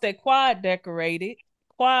house that Quad decorated,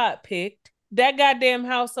 Quad picked. That goddamn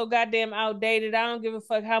house so goddamn outdated. I don't give a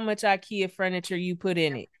fuck how much IKEA furniture you put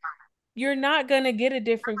in it. You're not gonna get a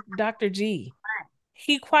different Dr. G.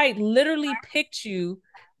 He quite literally picked you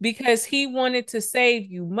because he wanted to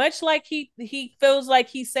save you, much like he feels like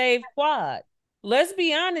he saved Quad. Let's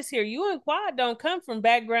be honest here. You and Quad don't come from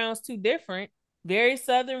backgrounds too different. Very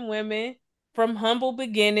Southern women from humble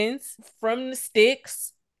beginnings, from the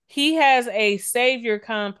sticks. He has a savior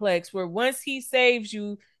complex where once he saves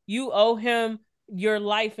you, you owe him your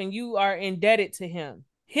life and you are indebted to him.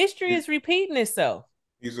 History is repeating itself.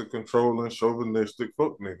 He's a controlling, chauvinistic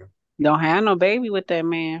fuck nigga. Don't have no baby with that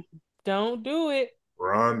man. Don't do it.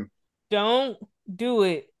 Run. Don't do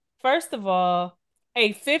it. First of all,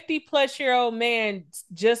 a 50-plus-year-old man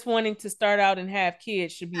just wanting to start out and have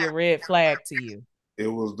kids should be a red flag to you.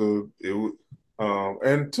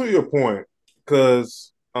 And to your point,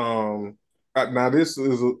 because now this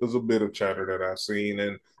is a bit of chatter that I've seen,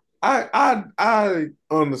 and I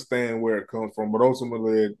understand where it comes from, but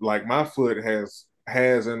ultimately, like, my foot has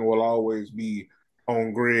and will always be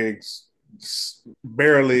on Greg's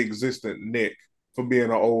barely existent neck for being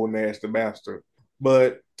an old nasty bastard.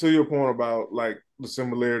 But to your point about like the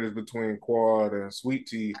similarities between Quad and Sweet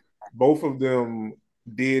Tea, both of them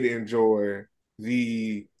did enjoy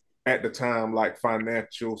the at the time like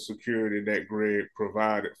financial security that Greg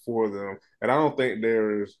provided for them. And I don't think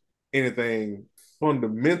there's anything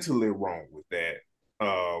fundamentally wrong with that.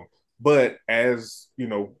 But as you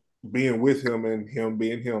know, being with him and him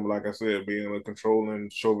being him, like I said, being a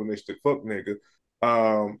controlling, chauvinistic fuck nigga,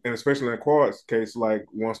 and especially in Quad's case, like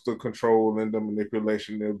once the control and the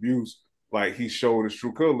manipulation, the abuse, like he showed his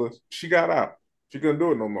true colors, she got out. She couldn't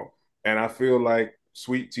do it no more. And I feel like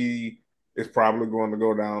Sweet Tea is probably going to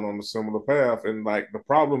go down on a similar path. And like the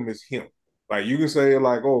problem is him. Like you can say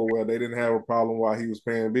like, oh well, they didn't have a problem while he was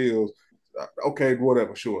paying bills. Okay,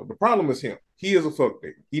 whatever, sure. The problem is him. He is a fuck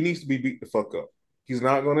nigga. He needs to be beat the fuck up. He's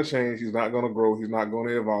not going to change. He's not going to grow. He's not going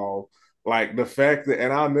to evolve. Like the fact that,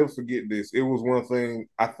 and I'll never forget this. It was one thing.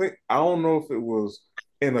 I don't know if it was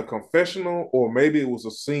in a confessional or maybe it was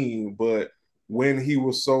a scene, but when he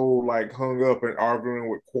was so like hung up and arguing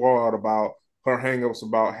with Quad about her hangups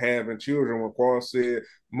about having children, when Quad said,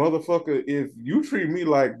 "Motherfucker, if you treat me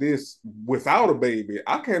like this without a baby,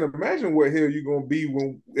 I can't imagine what hell you gonna be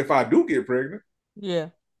if I do get pregnant." Yeah.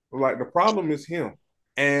 Like the problem is him,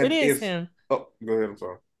 and it is him. Oh, go ahead. I'm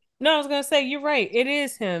sorry. No, I was gonna say you're right. It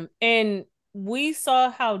is him, and we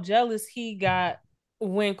saw how jealous he got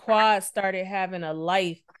when Quad started having a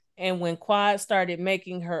life And when Quad started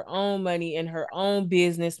making her own money and her own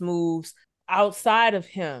business moves outside of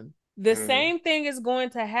him, the same thing is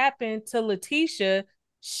going to happen to Letitia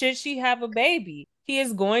should she have a baby. He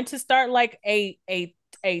is going to start like a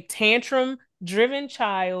tantrum driven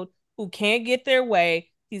child who can't get their way.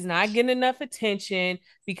 He's not getting enough attention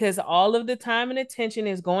because all of the time and attention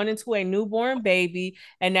is going into a newborn baby,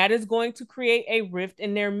 and that is going to create a rift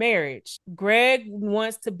in their marriage. Greg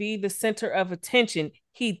wants to be the center of attention.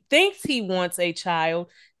 He thinks he wants a child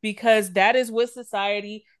because that is what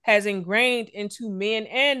society has ingrained into men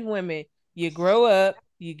and women. You grow up,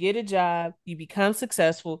 you get a job, you become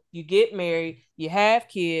successful, you get married, you have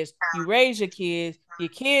kids, you raise your kids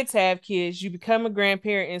have kids, you become a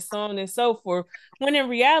grandparent, and so on and so forth. When in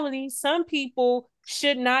reality, some people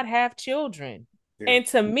should not have children. Yeah. And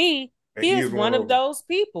to me, he is one of those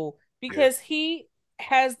people because he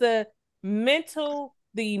has the mental,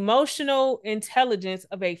 the emotional intelligence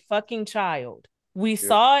of a fucking child. We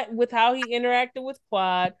saw it with how he interacted with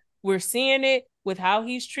Quad. We're seeing it with how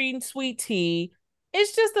he's treating Sweet Tea.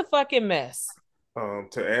 It's just a fucking mess.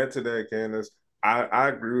 To add to that, Candace, I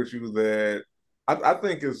agree with you that I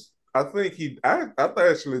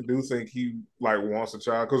actually do think he like wants a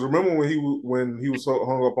child. Because remember when he was so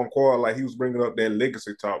hung up on Quad, like he was bringing up that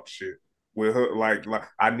legacy talk shit with her, like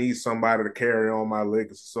I need somebody to carry on my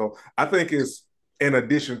legacy. So I think it's in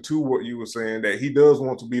addition to what you were saying that he does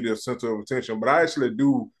want to be the center of attention, but I actually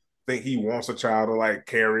do think he wants a child to like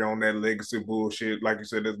carry on that legacy bullshit, like you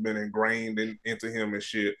said, that's been ingrained into him and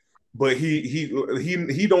shit. But he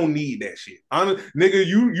don't need that shit. Nigga,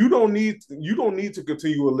 you don't need to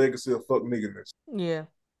continue a legacy of fuck nigginess. Yeah.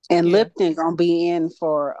 And Lipton gonna be in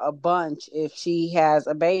for a bunch if she has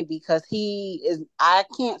a baby, because I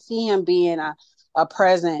can't see him being a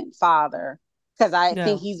present father. Because I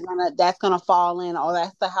think that's gonna fall in. Oh,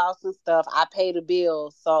 that's the house and stuff. I pay the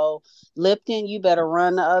bills. So Lipton, you better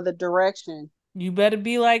run the other direction. You better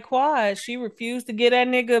be like Quad. She refused to get that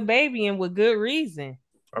nigga a baby, and with good reason.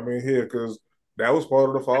 I mean, here, because that was part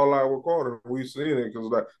of the fallout with Quad. We seen it because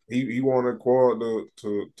like he wanted Quad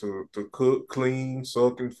to cook, clean,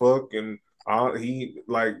 suck, and fuck, and he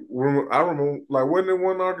like I remember like wasn't there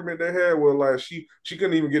one argument they had where like she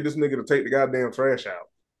couldn't even get this nigga to take the goddamn trash out.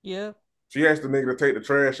 Yeah. She asked the nigga to take the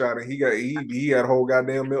trash out, and he had a whole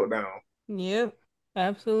goddamn meltdown. Yep,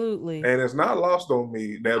 absolutely. And it's not lost on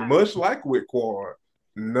me that much like with Quad,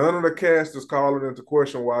 none of the cast is calling into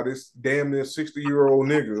question why this damn near 60-year-old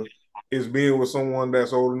nigga is being with someone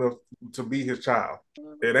that's old enough to be his child.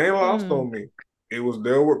 It ain't lost on me. It was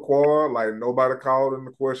there with Quad, like nobody called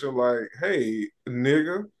into question, like, hey,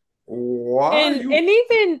 nigga, why? And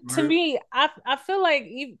even to me, I feel like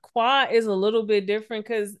Quad is a little bit different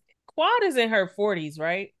because Quad is in her 40s,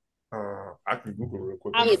 right? I can Google real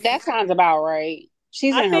quick. That sounds about right.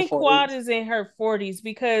 I think Quad is in her 40s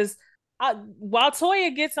because while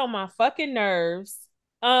Toya gets on my fucking nerves,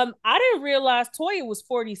 I didn't realize Toya was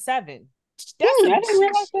 47.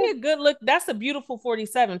 A good look. That's a beautiful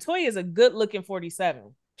 47. Toya is a good looking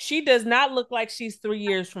 47. She does not look like she's 3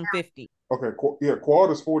 years from 50. Okay,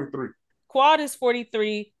 Quad is 43. Quad is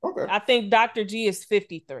 43. Okay. I think Dr. G is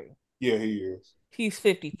 53. Yeah, he is. He's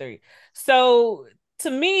 53. So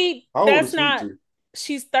to me, that's not.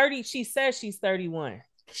 She's 30. She says she's 31.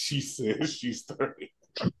 She says she's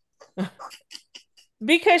 30.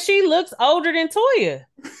 Because she looks older than Toya.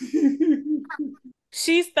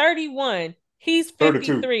 She's 31. He's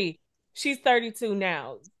 53. 32. She's 32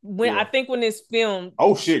 now. I think when it's filmed.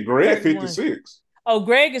 Oh shit, Greg 56. Oh,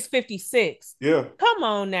 Greg is 56. Yeah. Come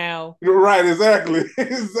on now. Right, exactly.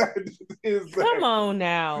 exactly. Come on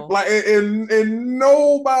now. Like, and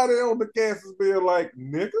nobody on the cast is being like,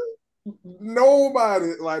 nigga?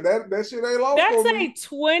 Nobody. Like, that shit ain't lost. That's a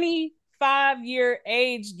 25-year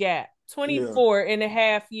age gap. 24 and a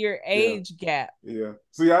half year age gap. Yeah.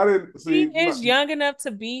 See, I didn't see. He is young enough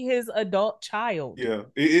to be his adult child. Yeah.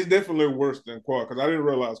 It's definitely worse than Quad because I didn't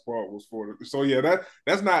realize Quad was 40. So, yeah,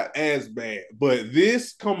 that's not as bad. But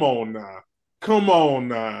this, come on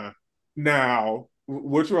now. Now,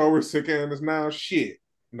 what you always sick of is now shit.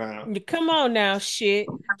 Now. Come on now, shit.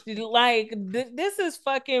 Like, this is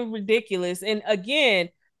fucking ridiculous. And again,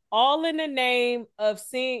 all in the name of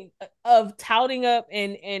touting up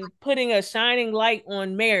and putting a shining light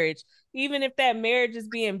on marriage, even if that marriage is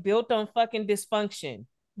being built on fucking dysfunction.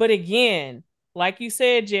 But again, like you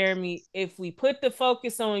said, Jeremy, if we put the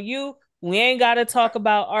focus on you, we ain't got to talk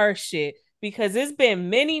about our shit because it's been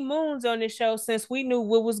many moons on this show since we knew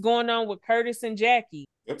what was going on with Curtis and Jackie.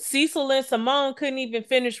 Yep. Cecil and Simone couldn't even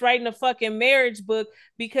finish writing a fucking marriage book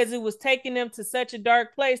because it was taking them to such a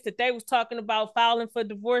dark place that they was talking about filing for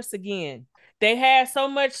divorce again. they had so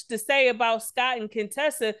much to say about Scott and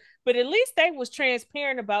Contessa, but at least they was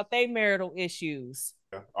transparent about their marital issues.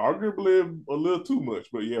 Yeah, arguably a little too much,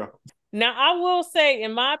 but yeah. Now, I will say,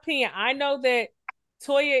 in my opinion, I know that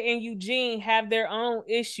Toya and Eugene have their own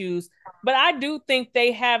issues, but I do think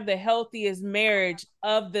they have the healthiest marriage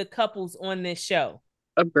of the couples on this show.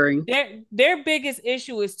 Agree. Their biggest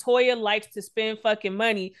issue is Toya likes to spend fucking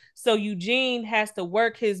money, so Eugene has to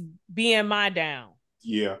work his BMI down.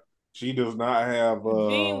 Yeah, she does not have.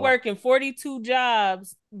 Eugene working 42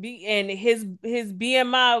 jobs, and his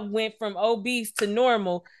BMI went from obese to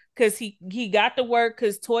normal because he got to work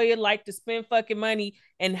because Toya liked to spend fucking money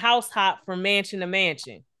and house hop from mansion to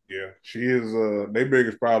mansion. Yeah, she is. Their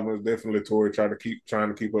biggest problem is definitely Toya trying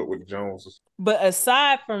to keep up with the Joneses. But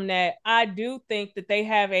aside from that, I do think that they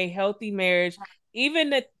have a healthy marriage. Even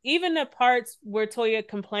the parts where Toya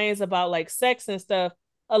complains about like sex and stuff,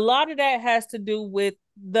 a lot of that has to do with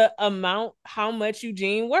the amount how much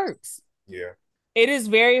Eugene works. Yeah, it is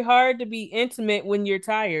very hard to be intimate when you're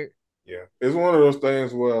tired. Yeah, it's one of those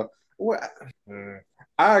things where,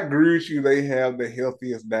 I agree with you. They have the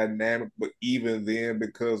healthiest dynamic, but even then,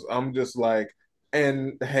 because I'm just like,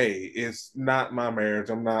 and hey, it's not my marriage.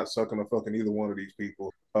 I'm not sucking or fucking either one of these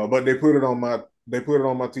people. But they put it on my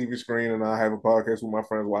TV screen, and I have a podcast with my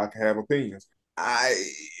friends where I can have opinions.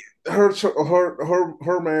 Her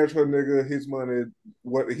marriage, her nigga, his money,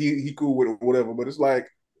 what he cool with it, whatever. But it's like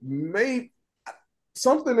maybe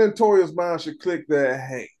something in Toya's mind should click that,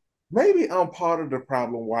 hey, maybe I'm part of the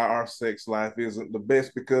problem why our sex life isn't the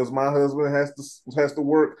best because my husband has to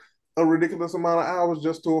work a ridiculous amount of hours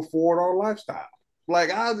just to afford our lifestyle. But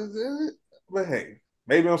hey,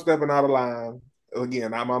 maybe I'm stepping out of line.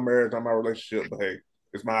 Again, not my marriage, not my relationship, but hey,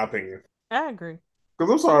 it's my opinion. I agree.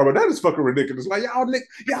 Because I'm sorry, but that is fucking ridiculous. Like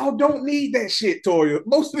y'all don't need that shit, Toya.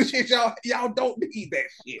 Most of the shit y'all don't need that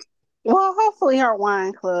shit. Well, hopefully her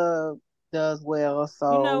wine club does well.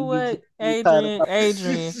 So you know what, Adrian.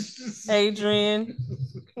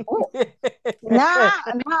 Nah,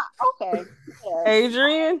 okay. Yeah.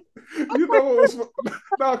 Adrian. You know what was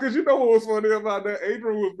because you know what was funny about that?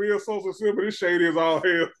 Adrian was being so sincere, but his shady as all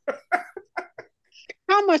hell.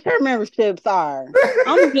 How much her memberships are?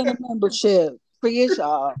 I'm gonna get a membership. Forget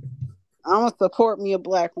y'all. I'm gonna support me a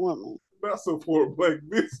black woman. Not support black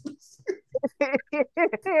business.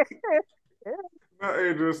 Now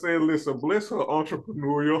Adrian said, listen, bless her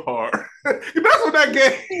entrepreneurial heart. That's what that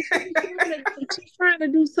gave. She's trying to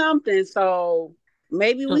do something, so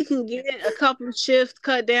maybe we can get a couple of shifts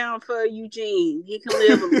cut down for Eugene. He can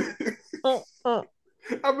live a little.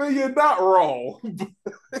 I mean, you're not wrong.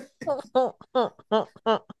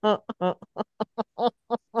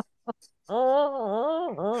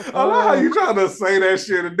 I love how you trying to say that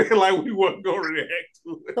shit and then like we wasn't gonna react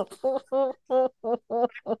to it.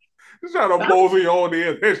 Just trying to mosey on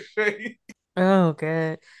in that shit. Oh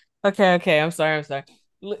god. Okay. I'm sorry.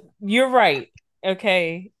 You're right.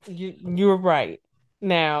 Okay, you're right.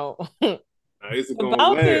 Now,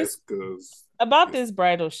 about this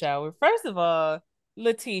bridal shower. First of all,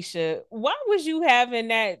 Letitia, why was you having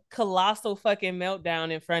that colossal fucking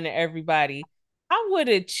meltdown in front of everybody? I would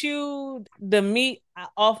have chewed the meat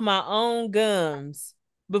off my own gums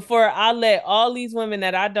before I let all these women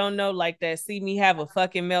that I don't know like that see me have a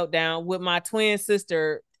fucking meltdown with my twin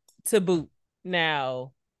sister to boot.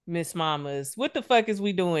 Now, Miss Mamas, what the fuck is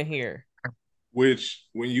we doing here? Which,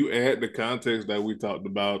 when you add the context that we talked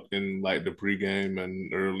about in like the pregame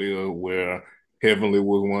and earlier, where Heavenly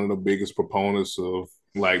was one of the biggest proponents of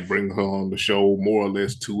like bringing her on the show more or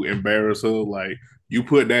less to embarrass her, like you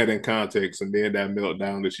put that in context and then that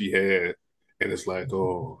meltdown that she had, and it's like,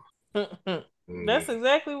 oh. That's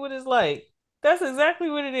exactly what it's like. That's exactly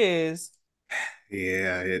what it is.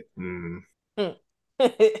 Yeah,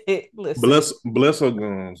 Bless her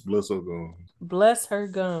gums. Bless her gums. Bless her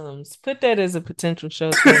gums. Put that as a potential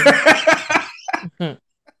show.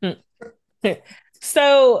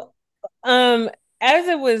 So, as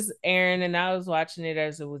it was airing, and I was watching it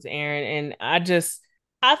as it was airing, and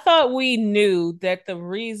I thought we knew that the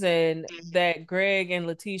reason that Greg and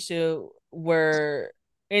Letitia were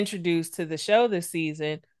introduced to the show this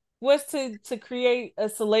season was to create a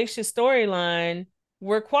salacious storyline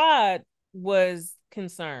where Quad was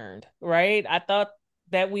concerned, right? I thought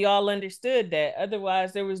that we all understood that.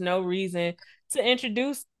 Otherwise, there was no reason to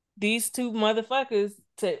introduce these two motherfuckers,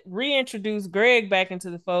 to reintroduce Greg back into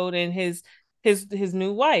the fold and his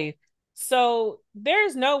new wife. So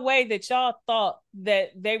there's no way that y'all thought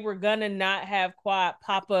that they were gonna not have Quad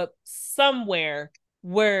pop up somewhere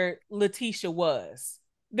where Letitia was.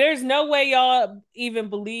 There's no way y'all even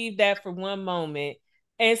believe that for one moment.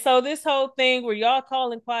 And so this whole thing where y'all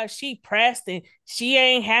calling Quad, she pressed and she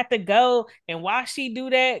ain't had to go. And why she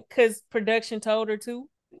do that? Because production told her to.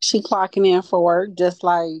 She clocking in for work, just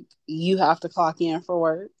like you have to clock in for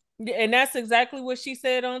work. And that's exactly what she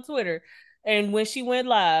said on Twitter. And when she went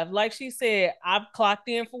live, like she said, I've clocked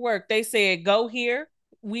in for work. They said, go here,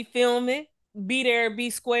 we film it, be there,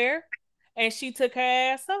 be square. And she took her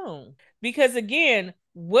ass home. Because again,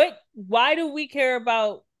 why do we care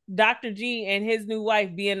about Dr. G and his new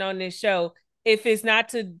wife being on this show if it's not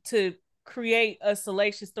to create a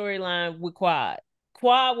salacious storyline with Quad?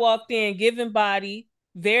 Quad walked in, giving body,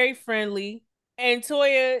 very friendly. And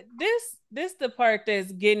Toya, this the part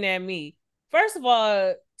that's getting at me. First of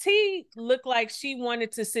all, T looked like she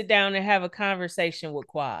wanted to sit down and have a conversation with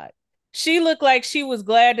Quad. She looked like she was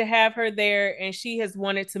glad to have her there and she has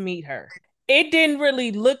wanted to meet her. It didn't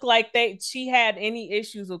really look like she had any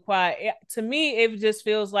issues with Quad. To me, it just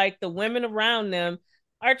feels like the women around them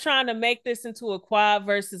are trying to make this into a Quad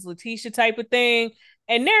versus Letitia type of thing,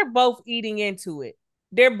 and they're both eating into it.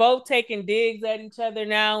 They're both taking digs at each other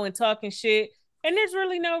now and talking shit, and there's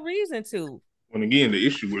really no reason to. And again, the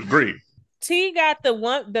issue was Brie. T got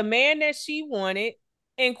the man that she wanted,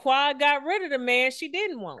 and Quad got rid of the man she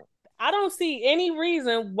didn't want. I don't see any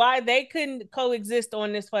reason why they couldn't coexist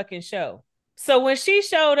on this fucking show. So when she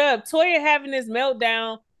showed up, Toya having this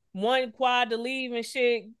meltdown, wanting Quad to leave and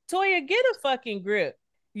shit. Toya, get a fucking grip.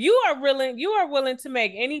 You are willing to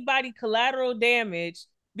make anybody collateral damage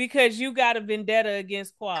because you got a vendetta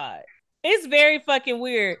against Quad. It's very fucking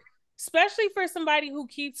weird, especially for somebody who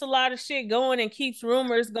keeps a lot of shit going and keeps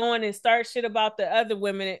rumors going and starts shit about the other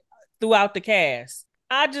women throughout the cast.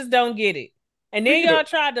 I just don't get it. And then y'all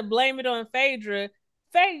tried to blame it on Phaedra.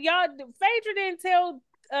 Phaedra didn't tell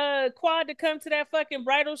Quad to come to that fucking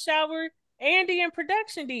bridal shower. Andy and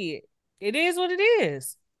production did. It is what it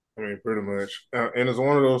is. I mean, pretty much. And it's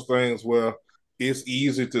one of those things where it's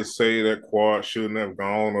easy to say that Quad shouldn't have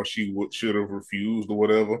gone or she should have refused or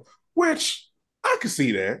whatever, which I can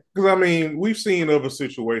see that. Because, I mean, we've seen other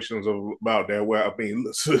situations about that where, I mean,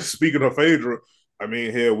 speaking of Phaedra, I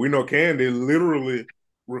mean, hell, we know Candy literally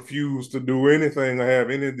refused to do anything or have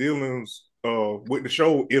any dealings with the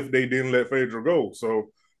show if they didn't let Phaedra go. So,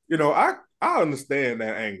 you know, I understand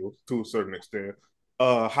that angle to a certain extent.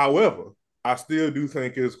 However, I still do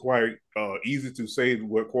think it's quite easy to say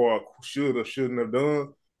what Quad should or shouldn't have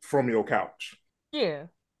done from your couch. Yeah,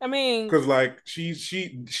 I mean, because like she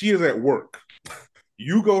is at work.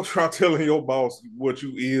 You go try telling your boss what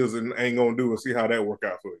you is and ain't gonna do and see how that work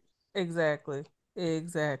out for you. Exactly.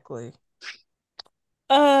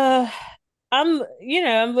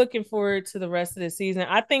 I'm looking forward to the rest of the season.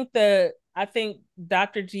 I think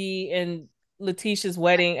Dr. G and Letitia's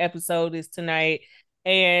wedding episode is tonight.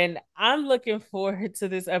 And I'm looking forward to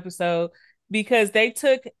this episode because they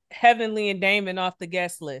took Heavenly and Damon off the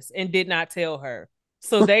guest list and did not tell her.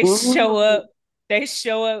 So they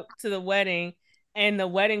show up to the wedding and the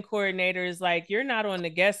wedding coordinator is like, you're not on the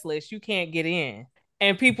guest list. You can't get in.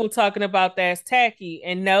 And people talking about that's tacky.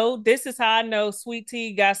 And no, this is how I know Sweet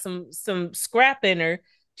Tea got some scrap in her.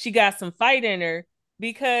 She got some fight in her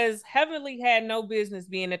because Heavenly had no business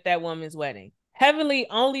being at that woman's wedding. Heavenly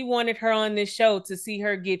only wanted her on this show to see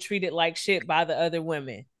her get treated like shit by the other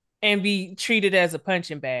women and be treated as a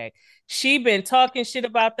punching bag. She been talking shit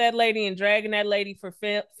about that lady and dragging that lady for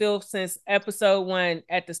filth since episode 1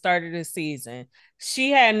 at the start of the season. She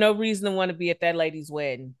had no reason to want to be at that lady's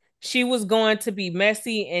wedding. She was going to be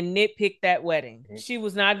messy and nitpick that wedding. She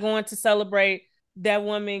was not going to celebrate that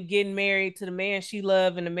woman getting married to the man she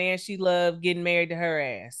loved and the man she loved getting married to her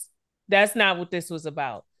ass. That's not what this was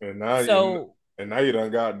about. And now you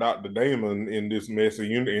done got Dr. Damon in this mess,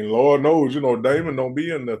 and Lord knows, Damon don't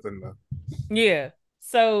be in nothing now. Yeah.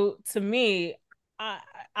 So to me,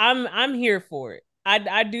 I'm here for it.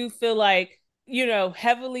 I do feel like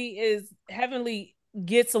Heavenly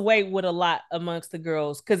gets away with a lot amongst the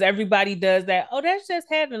girls because everybody does that. Oh, that's just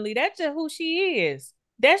Heavenly. That's just who she is.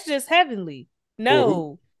 That's just Heavenly.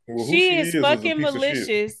 No, she is fucking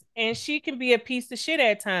malicious, and she can be a piece of shit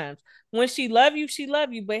at times. When she love you, she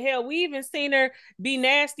love you. But hell, we even seen her be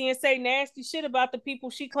nasty and say nasty shit about the people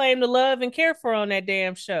she claimed to love and care for on that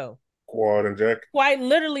damn show. Quad and Jack. Quite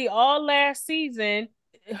literally all last season,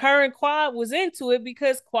 her and Quad was into it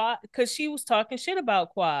because she was talking shit about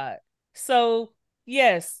Quad. So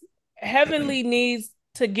yes, Heavenly needs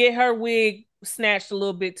to get her wig snatched a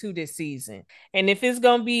little bit too this season. And if it's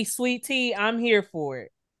gonna be Sweet Tea, I'm here for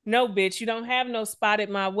it. No, bitch, you don't have no spot at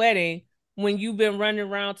my wedding when you've been running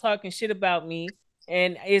around talking shit about me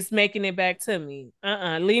and it's making it back to me.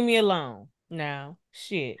 Leave me alone now.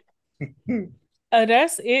 Shit.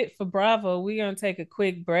 That's it for Bravo. We're gonna take a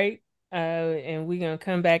quick break. And we're gonna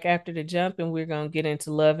come back after the jump and we're gonna get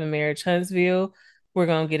into Love and Marriage Huntsville. We're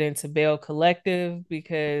gonna get into Bell Collective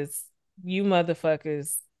because you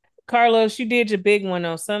motherfuckers, Carlos, you did your big one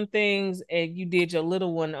on some things and you did your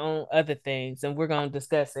little one on other things, and we're gonna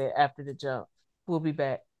discuss it after the jump. We'll be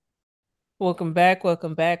back. Welcome back,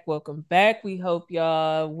 welcome back, welcome back. We hope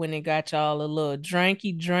y'all went and got y'all a little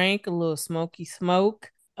drinky drink, a little smoky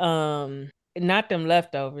smoke. Not them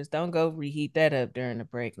leftovers. Don't go reheat that up during the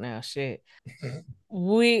break now. Shit.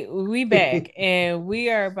 We back and we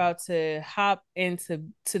are about to hop into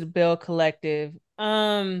the Bell Collective.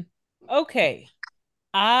 Okay.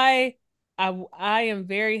 I I am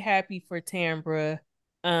very happy for Tambra.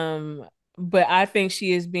 Um, but I think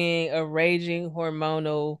she is being a raging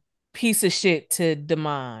hormonal piece of shit to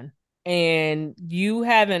Damon. And you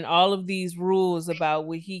having all of these rules about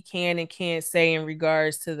what he can and can't say in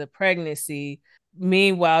regards to the pregnancy.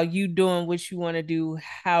 Meanwhile, you doing what you want to do,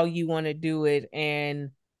 how you want to do it. And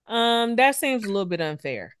that seems a little bit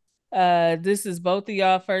unfair. This is both of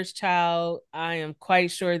y'all first child. I am quite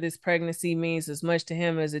sure this pregnancy means as much to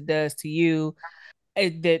him as it does to you.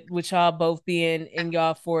 That with y'all both being in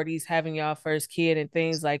y'all 40s, having y'all first kid and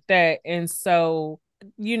things like that. And so,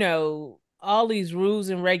 all these rules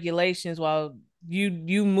and regulations while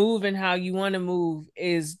you move and how you want to move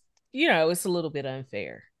is, it's a little bit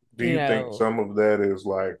unfair. Do you think some of that is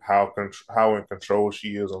like how in control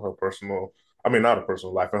she is of her personal, I mean, not a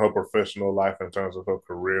personal life, in her professional life in terms of her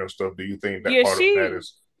career and stuff? Do you think that part of that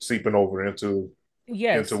is seeping over into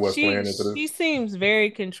what's playing into this? She seems very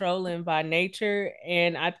controlling by nature,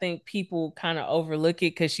 and I think people kind of overlook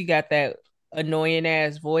it because she got that annoying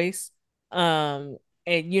ass voice. And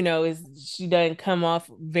she doesn't come off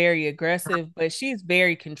very aggressive, but she's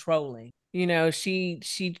very controlling.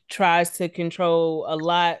 She tries to control a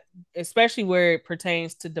lot, especially where it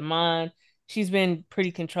pertains to Damon. She's been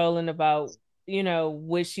pretty controlling about,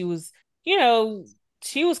 what she was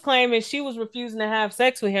claiming she was refusing to have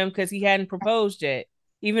sex with him because he hadn't proposed yet,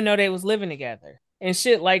 even though they was living together and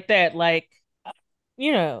shit like that. Like,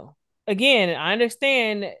 again, I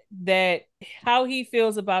understand that how he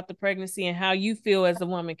feels about the pregnancy and how you feel as a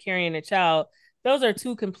woman carrying a child, those are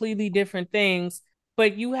two completely different things.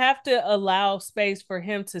 But you have to allow space for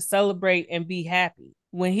him to celebrate and be happy.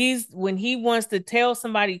 When he wants to tell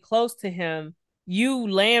somebody close to him, you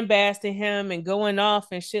lambasting him and going off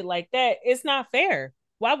and shit like that, it's not fair.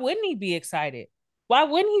 Why wouldn't he be excited? Why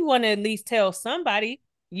wouldn't he want to at least tell somebody?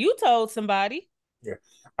 You told somebody. Yeah,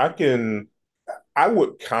 I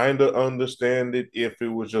would kind of understand it if it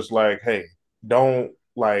was just like, hey, don't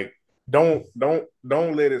like, don't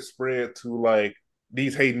let it spread to like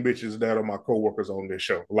these hating bitches that are my coworkers on this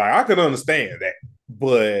show. Like, I could understand that,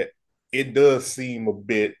 but it does seem a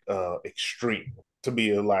bit extreme to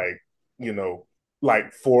be like,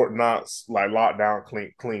 like Fort Knox, like lockdown,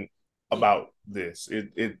 clink about this.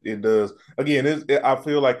 It does. Again, I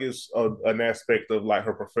feel like it's an aspect of like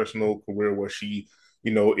her professional career where she,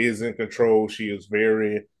 is in control. She is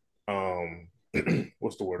very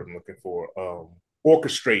what's the word I'm looking for?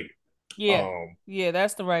 Orchestrated. Yeah. Yeah,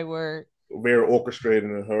 that's the right word. Very orchestrated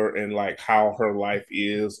in her and like how her life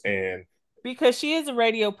is, and because she is a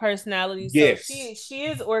radio personality, so she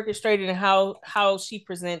is orchestrated in how she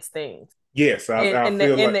presents things. Yes, I feel like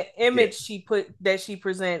the image she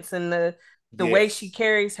presents and the way she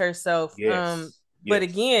carries herself. But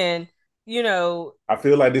again, I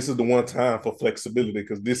feel like this is the one time for flexibility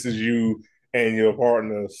because this is you and your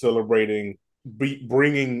partner celebrating,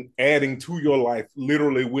 adding to your life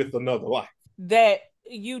literally with another life that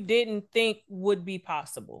you didn't think would be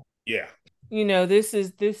possible. Yeah. This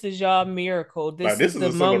is y'all miracle. This is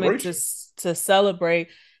the moment to celebrate.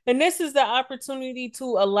 And this is the opportunity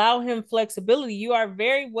to allow him flexibility. You are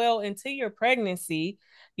very well into your pregnancy.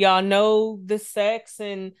 Y'all know the sex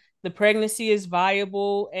and the pregnancy is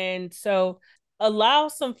viable. And so allow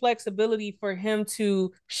some flexibility for him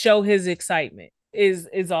to show his excitement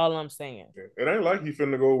is all I'm saying. It ain't like he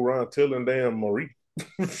finna go around telling damn Marie.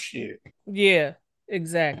 Shit. Yeah,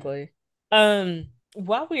 exactly.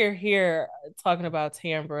 While we're here talking about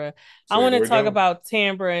Tambra, I want to talk about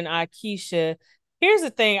Tambra and Akeisha. Here's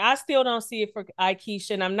the thing. I still don't see it for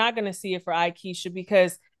Akeisha, and I'm not going to see it for Akeisha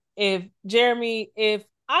because if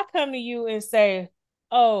I come to you and say,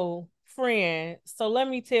 oh, friend, so let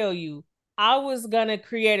me tell you, I was going to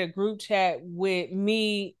create a group chat with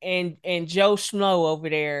me and Joe Schmo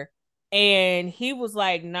over there. And he was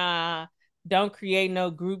like, nah, don't create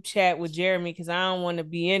no group chat with Jeremy because I don't want to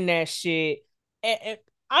be in that shit. And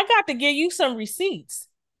I got to give you some receipts.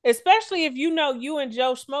 Especially if you know you and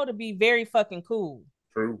Joe Schmo to be very fucking cool.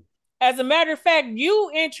 True. As a matter of fact,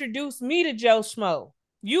 you introduced me to Joe Schmo.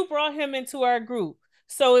 You brought him into our group.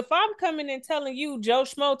 So if I'm coming and telling you Joe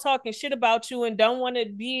Schmo talking shit about you and don't want to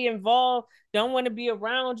be involved, don't want to be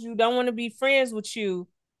around you, don't want to be friends with you,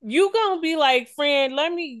 you gonna be like, friend,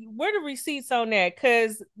 where the receipts on that?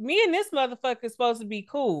 Cause me and this motherfucker is supposed to be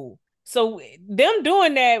cool. So them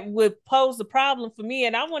doing that would pose a problem for me,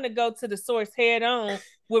 and I want to go to the source head on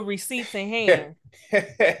with receipts in hand.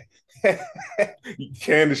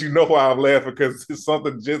 Candace, you know why I'm laughing because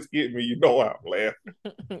something just hit me. You know why I'm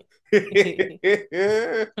laughing.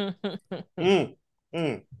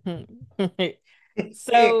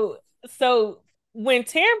 So when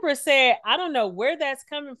Tambra said, I don't know where that's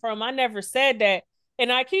coming from, I never said that. And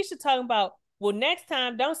Akeisha talking about, well, next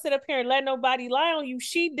time, don't sit up here and let nobody lie on you.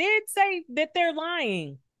 She did say that they're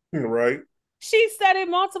lying. Right. She said it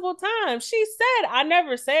multiple times. She said, I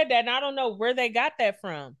never said that, and I don't know where they got that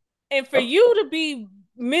from. And for you to be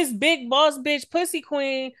Miss Big Boss Bitch Pussy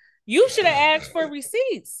Queen, you should have asked for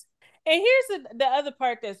receipts. And here's the other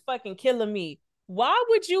part that's fucking killing me. Why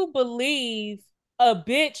would you believe a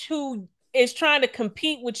bitch who is trying to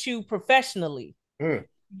compete with you professionally?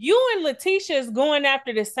 You and Letitia is going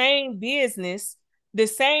after the same business, the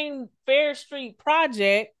same Fair Street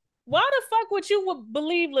project. Why the fuck would you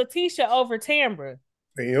believe Letitia over Tambra?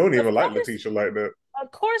 And you don't even like Letitia like that.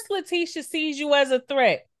 Of course, Letitia sees you as a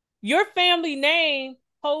threat. Your family name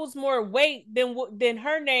holds more weight than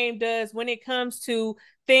her name does when it comes to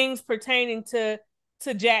things pertaining to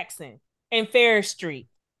Jackson and Fair Street.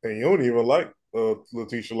 And you don't even like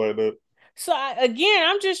Letitia like that. So again,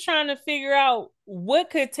 I'm just trying to figure out what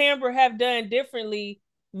could Tambra have done differently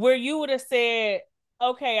where you would have said,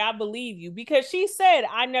 okay, I believe you. Because she said,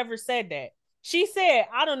 I never said that. She said,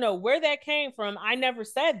 I don't know where that came from. I never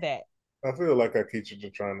said that. I feel like Akeisha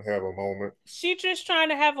just trying to have a moment. She just trying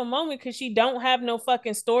to have a moment because she don't have no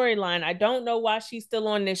fucking storyline. I don't know why she's still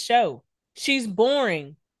on this show. She's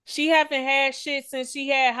boring. She haven't had shit since she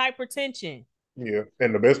had hypertension. Yeah,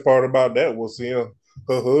 and the best part about that was seeing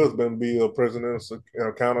her husband be a president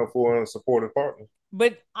accounted for and supportive partner.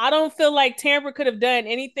 But I don't feel like Tambra could have done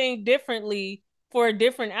anything differently for a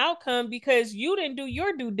different outcome because you didn't do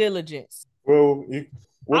your due diligence. Well,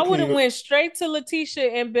 I would have went straight to Letitia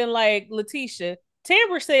and been like, Letitia,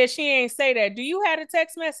 Tambra said she ain't say that. Do you have a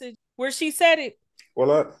text message where she said it?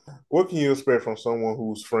 Well, what can you expect from someone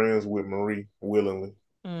who's friends with Marie willingly?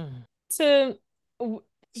 While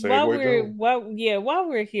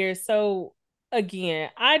we're here. So again,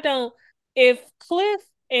 if Cliff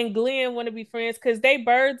and Glenn want to be friends because they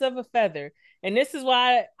birds of a feather. And this is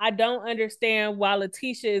why I don't understand why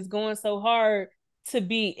Letitia is going so hard to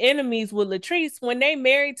be enemies with Latrice when they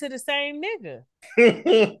married to the same nigga.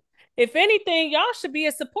 If anything, y'all should be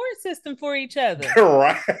a support system for each other.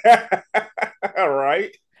 Right.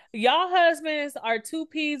 Right. Y'all husbands are two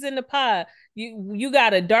peas in the pod. You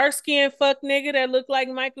got a dark-skinned fuck nigga that look like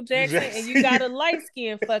Michael Jackson, and you got a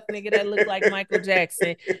light-skinned fuck nigga that look like Michael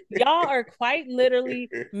Jackson. Y'all are quite literally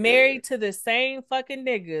married to the same fucking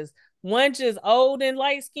niggas. One just old and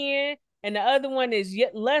light-skinned, and the other one is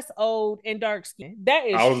yet less old and dark-skinned. That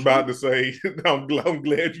is I was about to say, I'm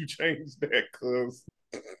glad you changed that,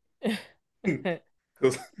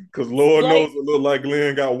 because Lord knows it look like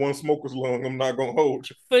Glenn got one smoker's lung. I'm not gonna hold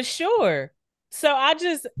you. For sure. So I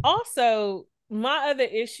just also, my other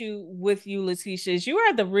issue with you, Letitia, is you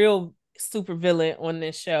are the real supervillain on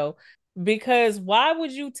this show. Because why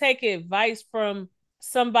would you take advice from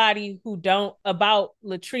somebody about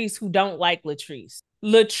Latrice who don't like Latrice?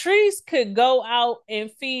 Latrice could go out and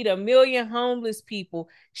feed 1 million homeless people.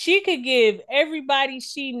 She could give everybody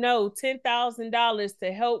she know $10,000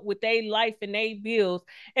 to help with their life and their bills.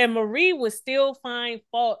 And Marie would still find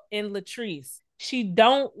fault in Latrice. She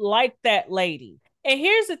don't like that lady. And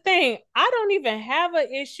here's the thing. I don't even have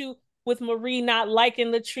an issue with Marie not liking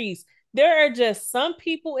Latrice. There are just some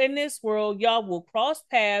people in this world, y'all will cross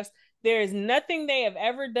paths. There is nothing they have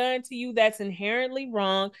ever done to you that's inherently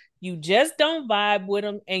wrong. You just don't vibe with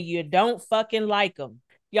them and you don't fucking like them.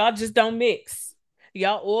 Y'all just don't mix.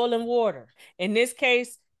 Y'all oil and water. In this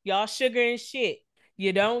case, y'all sugar and shit.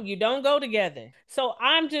 You don't go together. So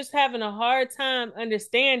I'm just having a hard time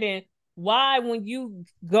understanding why when you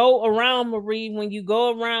go around Marie, when you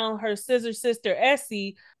go around her scissor sister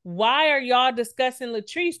Essie, why are y'all discussing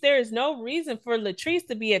Latrice? There is no reason for Latrice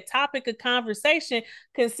to be a topic of conversation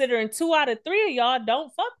considering 2 out of 3 of y'all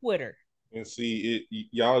don't fuck with her. And see,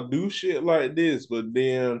 y'all do shit like this, but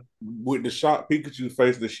then with the shocked Pikachu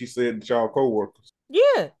face that she said that y'all co-workers.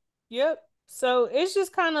 Yeah. Yep. So it's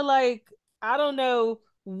just kind of like, I don't know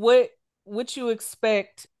what you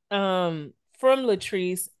expect from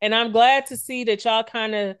Latrice. And I'm glad to see that y'all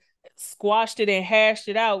kind of squashed it and hashed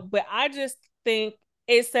it out. But I just think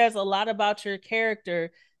it says a lot about your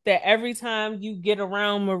character that every time you get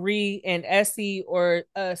around Marie and Essie or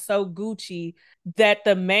So Gucci, that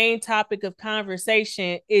the main topic of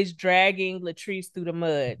conversation is dragging Latrice through the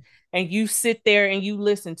mud. And you sit there and you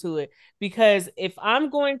listen to it. Because if I'm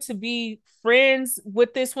going to be friends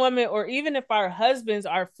with this woman, or even if our husbands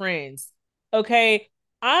are friends, okay,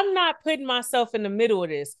 I'm not putting myself in the middle of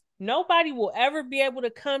this. Nobody will ever be able to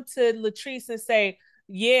come to Latrice and say,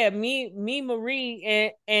 yeah, me,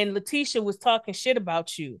 Marie, and Letitia was talking shit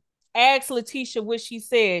about you. Ask Letitia what she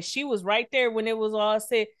said. She was right there when it was all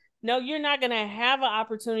said. No, you're not gonna have an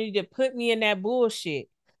opportunity to put me in that bullshit.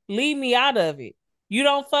 Leave me out of it. You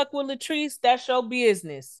don't fuck with Latrice, that's your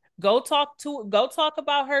business. Go talk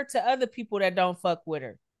about her to other people that don't fuck with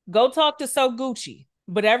her. Go talk to So Gucci.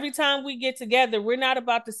 But every time we get together, we're not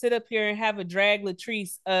about to sit up here and have a drag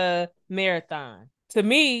Latrice marathon. To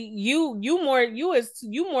me, you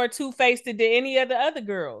more two-faced than any of the other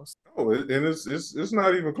girls. Oh, and it's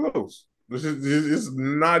not even close. It's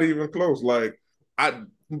not even close. Like I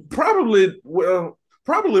probably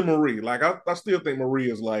Marie. Like I still think Marie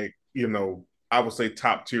is like, I would say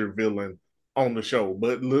top tier villain on the show,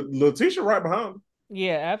 but Letitia right behind her.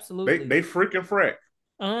 Yeah, absolutely. They freaking frack.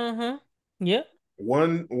 Uh-huh. Yep.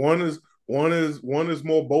 One is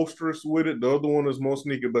more boisterous with it. The other one is more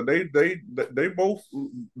sneaky. But they both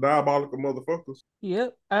diabolical motherfuckers.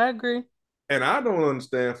 Yep, I agree. And I don't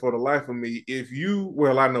understand for the life of me if you.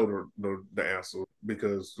 Well, I know the answer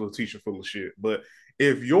because Letitia full of shit. But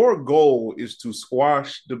if your goal is to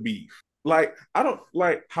squash the beef, like I don't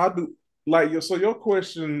like how do like so your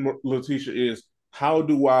question, Letitia, is how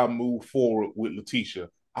do I move forward with Letitia?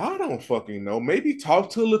 I don't fucking know. Maybe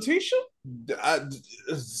talk to Letitia. I,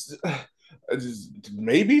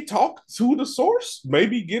 maybe talk to the source.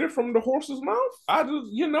 Maybe get it from the horse's mouth. I just,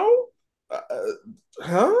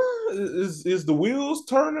 huh? Is the wheels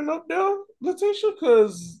turning up there, Letitia?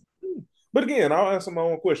 But again, I'll answer my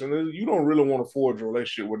own question. You don't really want to forge a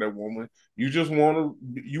relationship with that woman. You just want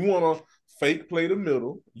to fake play the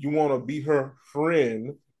middle. You want to be her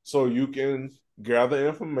friend so you can gather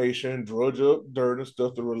information, drudge up dirt and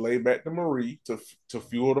stuff to relay back to Marie to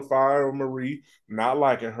fuel the fire of Marie not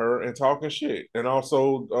liking her and talking shit, and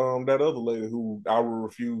also that other lady who I will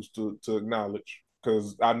refuse to acknowledge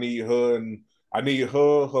because I need her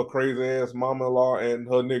crazy ass mama-in-law, and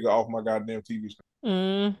her nigga off my goddamn TV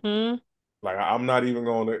screen. Mm-hmm. Like I'm not even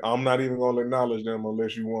gonna acknowledge them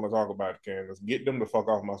unless you want to talk about it, Candace. Get them the fuck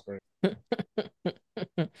off my screen.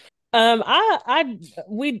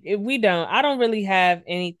 We don't. I don't really have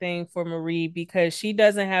anything for Marie because she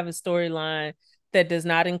doesn't have a storyline that does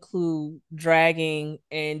not include dragging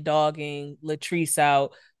and dogging Latrice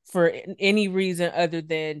out for any reason other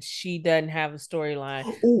than she doesn't have a storyline.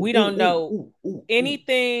 We don't know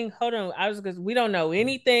anything. Hold on, we don't know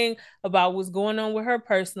anything about what's going on with her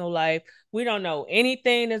personal life. We don't know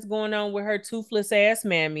anything that's going on with her toothless ass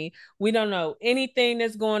mammy. We don't know anything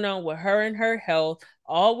that's going on with her and her health.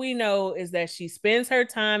 All we know is that she spends her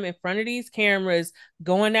time in front of these cameras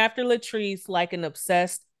going after Latrice like an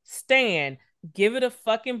obsessed stan. Give it a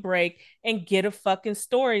fucking break and get a fucking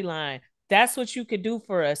storyline. That's what you could do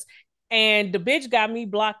for us. And the bitch got me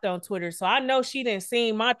blocked on Twitter, so I know she didn't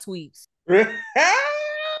see my tweets. The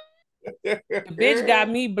bitch got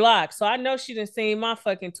me blocked, so I know she didn't see my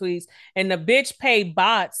fucking tweets. And the bitch paid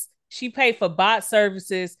bots. She paid for bot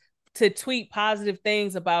services to tweet positive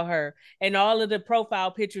things about her, and all of the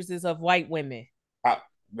profile pictures is of white women. That's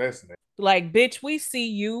nasty. Like, bitch, we see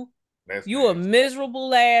you. That's you nasty. A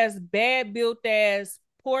miserable ass, bad built ass,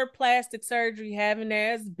 poor plastic surgery having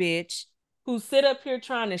ass bitch who sit up here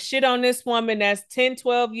trying to shit on this woman that's 10,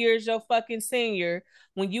 12 years your fucking senior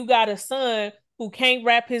when you got a son who can't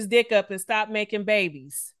wrap his dick up and stop making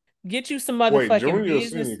babies. Get you some motherfucking Wait, junior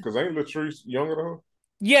business. Senior, because ain't Latrice younger than her?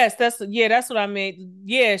 Yes, that's what I meant.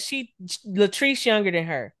 Yeah, Latrice younger than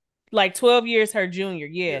her. Like 12 years her junior.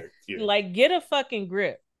 Yeah. Like, get a fucking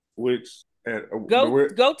grip.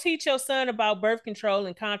 Go teach your son about birth control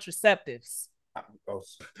and contraceptives.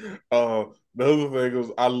 The other thing is,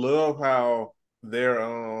 I love how their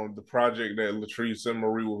the project that Latrice and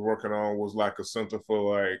Marie was working on was like a center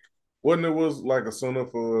for a center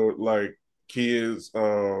for like kids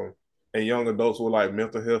and young adults with like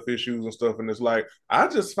mental health issues and stuff. And it's like, I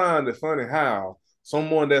just find it funny how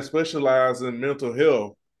someone that specializes in mental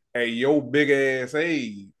health at your big ass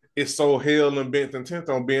age is so hell and bent intent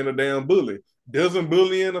on being a damn bully. Doesn't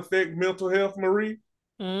bullying affect mental health, Marie?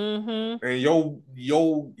 Mm-hmm. And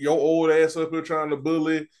your old ass up here trying to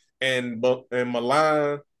bully and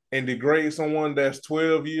malign and degrade someone that's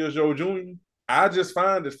 12 years your junior. I just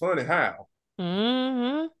find it funny how.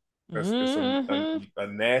 Mm-hmm. It's Mm-hmm. a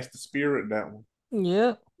nasty spirit, that one.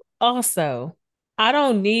 Yep. Also, I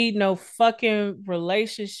don't need no fucking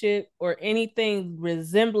relationship or anything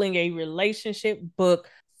resembling a relationship book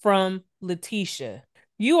from Letitia.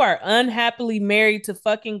 You are unhappily married to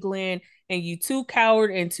fucking Glenn, and you too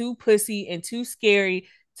coward and too pussy and too scary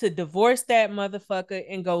to divorce that motherfucker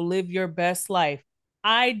and go live your best life.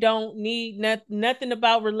 I don't need nothing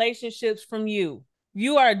about relationships from you.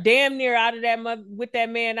 You are damn near out of that with that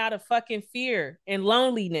man out of fucking fear and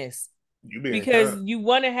loneliness You being because kind. you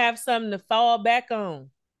want to have something to fall back on.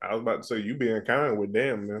 I was about to say you being kind with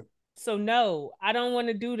them, man. So no, I don't want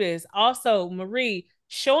to do this. Also, Marie,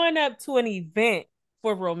 showing up to an event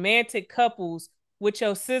for romantic couples with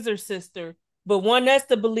your scissor sister, but want us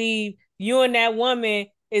to believe you and that woman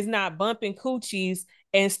is not bumping coochies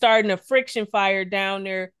and starting a friction fire down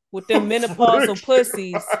there with them menopausal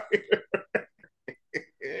pussies.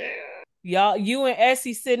 Y'all, you and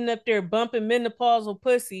Essie sitting up there bumping menopausal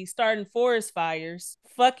pussy, starting forest fires.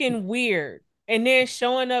 Fucking weird. And then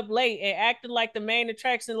showing up late and acting like the main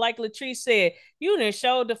attraction, like Latrice said, you done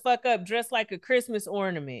showed the fuck up dressed like a Christmas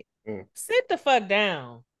ornament. Sit the fuck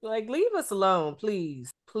down. Like, leave us alone,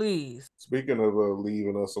 please. Please. Speaking of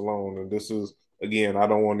leaving us alone, and this is again, I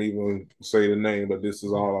don't want to even say the name, but this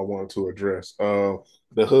is all I wanted to address.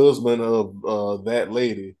 The husband of that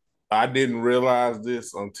lady, I didn't realize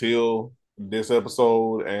this until this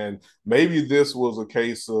episode, and maybe this was a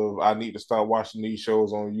case of I need to start watching these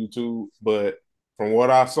shows on YouTube. But from what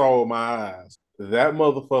I saw with my eyes, that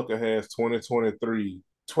motherfucker has 2023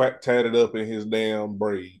 tatted up in his damn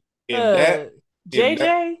braid. If that,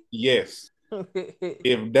 JJ? yes,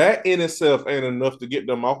 if that in itself ain't enough to get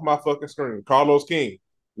them off my fucking screen, Carlos King,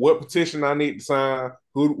 what petition I need to sign?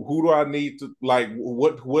 Who do I need to like?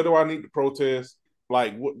 What do I need to protest?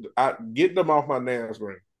 Like, what I get them off my damn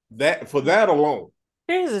screen. That for that alone.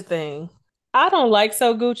 Here's the thing. I don't like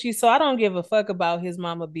So Gucci, so I don't give a fuck about his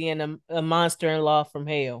mama being a monster-in-law from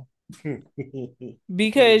hell.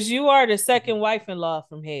 Because you are the second wife-in-law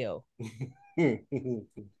from hell. And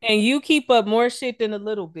you keep up more shit than a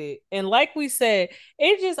little bit. And like we said,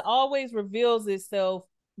 it just always reveals itself,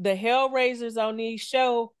 the Hellraisers on these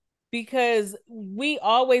show, because we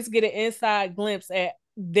always get an inside glimpse at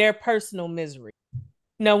their personal misery.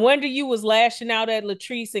 No wonder you was lashing out at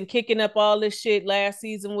Latrice and kicking up all this shit last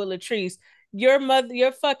season with Latrice.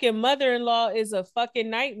 Your fucking mother-in-law is a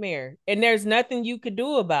fucking nightmare, and there's nothing you could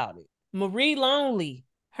do about it. Marie lonely.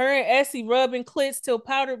 Her and Essie rubbing clits till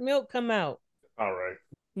powdered milk come out. All right.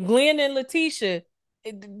 Glenn and Letitia,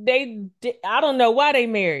 I don't know why they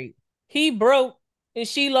married. He broke and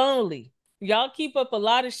she lonely. Y'all keep up a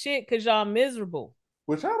lot of shit because y'all miserable.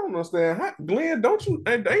 Which I don't understand. Glenn,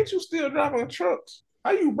 ain't you still driving trucks?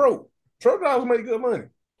 How you broke? Truck drivers make good money.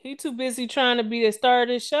 He too busy trying to be the star of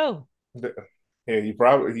this show. Yeah, he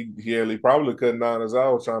probably cutting down his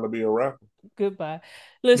hours trying to be a rapper. Goodbye.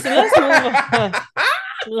 Listen, let's move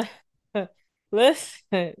on.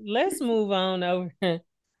 let's move on over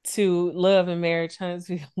to Love and Marriage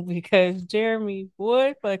Huntsville because Jeremy,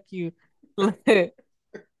 boy, fuck you. Let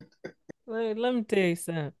me tell you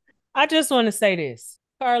something. I just want to say this.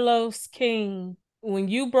 Carlos King, when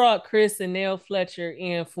you brought Chris and Nell Fletcher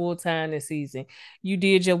in full time this season, you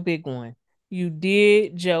did your big one. You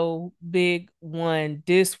did your big one.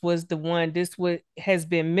 This was the one. This what has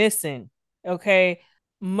been missing. Okay.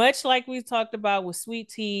 Much like we talked about with Sweet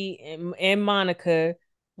Tea and Monica,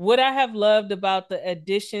 what I have loved about the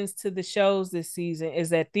additions to the shows this season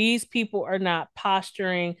is that these people are not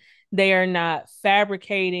posturing, they are not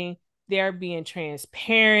fabricating, they are being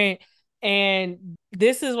transparent. And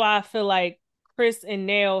this is why I feel like Chris and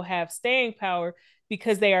Nell have staying power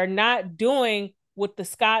because they are not doing what the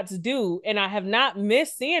Scotts do. And I have not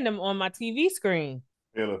missed seeing them on my TV screen.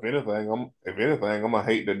 Yeah, if anything, I'm gonna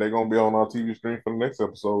hate that they're gonna be on our TV screen for the next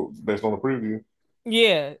episode based on the preview.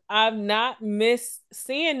 Yeah, I've not missed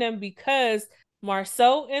seeing them because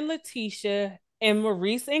Marceau and Letitia and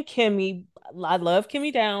Maurice and Kimmy, I love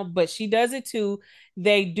Kimmy Down, but she does it too.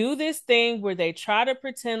 They do this thing where they try to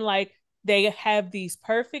pretend like they have these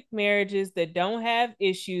perfect marriages that don't have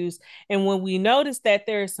issues. And when we notice that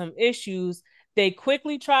there are some issues, they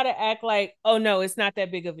quickly try to act like, oh no, it's not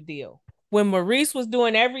that big of a deal. When Maurice was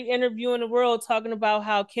doing every interview in the world talking about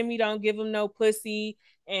how Kimmy don't give him no pussy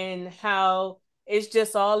and how it's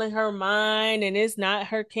just all in her mind and it's not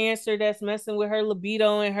her cancer that's messing with her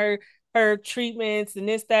libido and her treatments and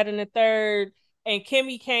this, that, and the third. And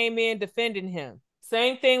Kimmy came in defending him.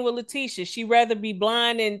 Same thing with Letitia. She'd rather be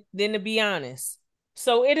blind than to be honest.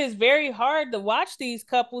 So it is very hard to watch these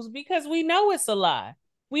couples because we know it's a lie.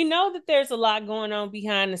 we know that there's a lot going on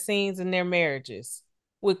behind the scenes in their marriages.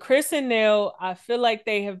 With Chris and Nell, I feel like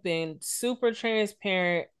they have been super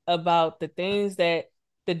transparent about the things that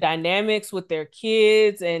the dynamics with their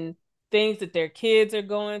kids and things that their kids are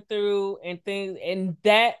going through and things, and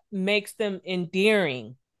that makes them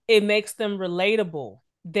endearing. It makes them relatable.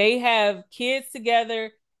 They have kids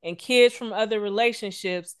together and kids from other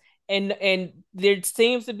relationships, and there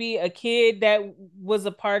seems to be a kid that was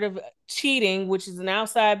a part of cheating, which is an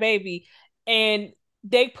outside baby, and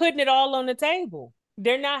they putting it all on the table.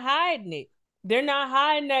 They're not hiding it. They're not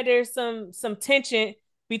hiding that there's some tension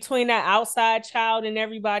between that outside child and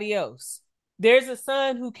everybody else. There's a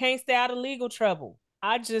son who can't stay out of legal trouble.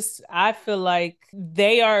 I feel like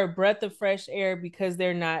they are a breath of fresh air because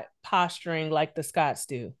they're not posturing like the Scotts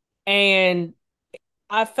do. And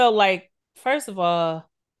I felt like, first of all,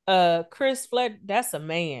 Chris Fletcher, that's a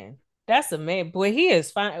man. That's a man. Boy, he is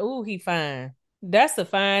fine. Ooh, he fine. That's a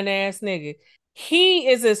fine ass nigga. He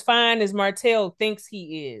is as fine as Martell thinks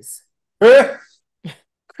he is.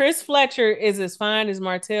 Chris Fletcher is as fine as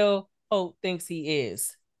Martell Holt thinks he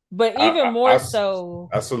is. But even more so,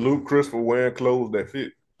 I salute Chris for wearing clothes that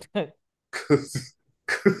fit.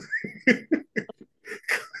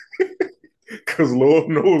 Because Lord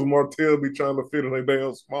knows Martell be trying to fit in a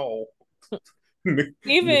damn small.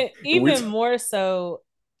 even more so,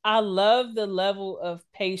 I love the level of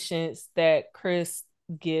patience that Chris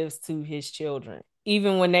gives to his children,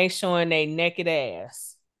 even when they showing their naked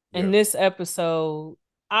ass. In this episode,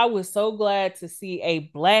 I was so glad to see a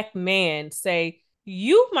Black man say,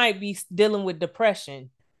 you might be dealing with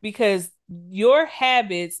depression because your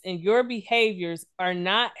habits and your behaviors are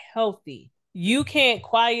not healthy. You can't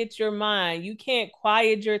quiet your mind. You can't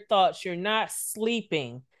quiet your thoughts. You're not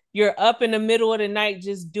sleeping. You're up in the middle of the night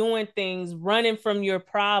just doing things, running from your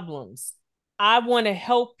problems. I want to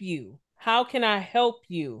help you. How can I help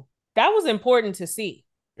you? That was important to see.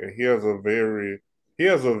 And he has a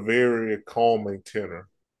very calming tenor.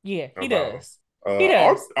 Yeah, he does. He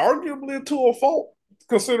does. Arguably to a fault,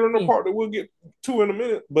 considering the part that we'll get to in a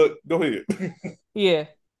minute, but go ahead. Yeah,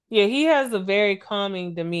 he has a very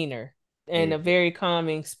calming demeanor and a very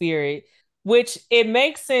calming spirit, which it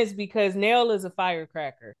makes sense because Nell is a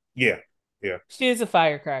firecracker. Yeah. She is a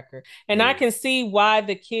firecracker. And I can see why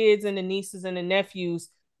the kids and the nieces and the nephews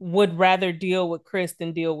would rather deal with Chris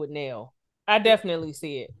than deal with Nell. I definitely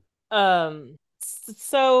see it.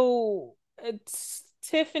 So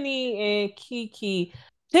Tiffany and Kiki.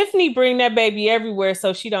 Tiffany bring that baby everywhere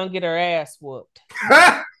so she don't get her ass whooped.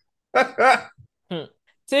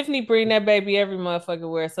 Tiffany bring that baby every motherfucker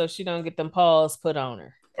where so she don't get them paws put on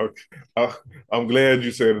her. Okay, I'm glad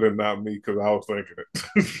you said it and not me because I was thinking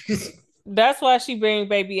it. That's why she bring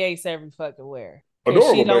baby Ace every fucking where.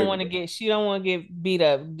 She don't want to get beat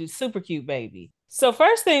up. Super cute baby. So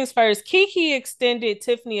first things first, Kiki extended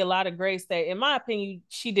Tiffany a lot of grace that, in my opinion,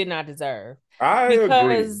 she did not deserve. I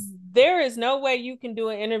agree. There is no way you can do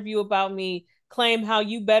an interview about me, claim how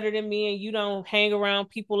you better than me, and you don't hang around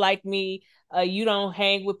people like me. You don't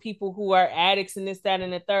hang with people who are addicts and this, that,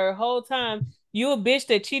 and the third. Whole time, you a bitch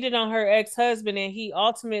that cheated on her ex-husband, and he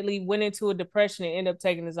ultimately went into a depression and ended up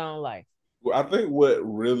taking his own life. I think what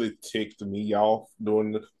really ticked me off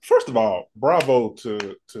first of all, bravo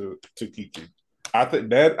to Kiki. I think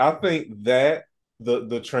that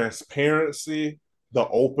the transparency, the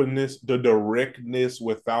openness, the directness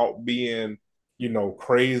without being,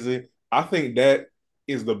 crazy. I think that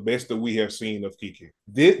is the best that we have seen of Kiki.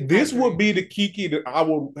 This would be the Kiki that I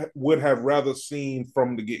would have rather seen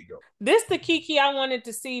from the get-go. This the Kiki I wanted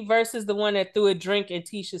to see versus the one that threw a drink in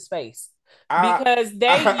Tisha's face. Because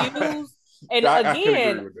they used, and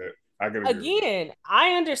again,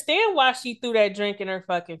 I understand why she threw that drink in her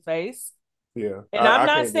fucking face. Yeah. And I'm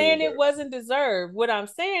not saying it wasn't deserved. What I'm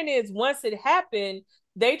saying is once it happened,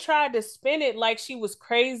 they tried to spin it like she was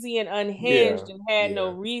crazy and unhinged and had no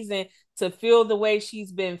reason to feel the way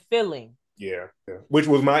she's been feeling. Yeah. Which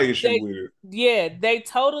was my issue with it. Yeah, they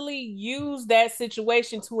totally used that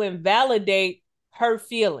situation to invalidate her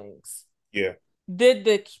feelings. Yeah.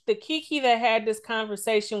 The Kiki that had this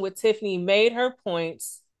conversation with Tiffany made her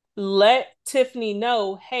points, let Tiffany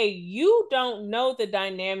know, hey, you don't know the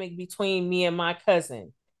dynamic between me and my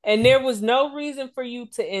cousin. And there was no reason for you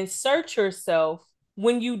to insert yourself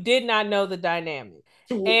when you did not know the dynamic.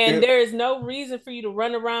 And there is no reason for you to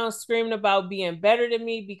run around screaming about being better than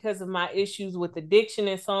me because of my issues with addiction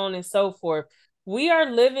and so on and so forth. We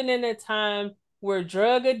are living in a time where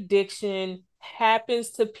drug addiction happens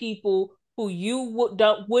to people who you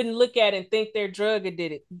wouldn't look at and think they're drug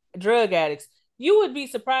addicts. You would be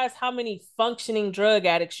surprised how many functioning drug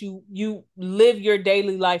addicts you live your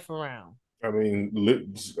daily life around. I mean,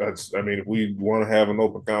 if we want to have an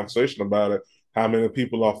open conversation about it, how many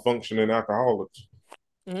people are functioning alcoholics?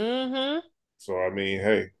 Mm-hmm. So I mean,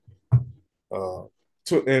 hey, uh,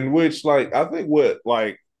 to in which like I think what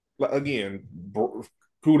again,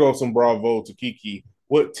 kudos and bravo to Kiki.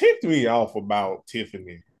 What tipped me off about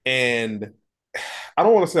Tiffany, and I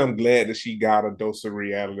don't want to say I'm glad that she got a dose of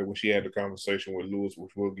reality when she had the conversation with Lewis,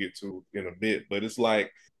 which we'll get to in a bit. But it's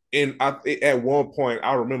like, and at one point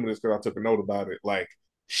I remember this because I took a note about it. Like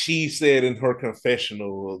she said in her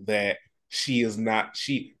confessional that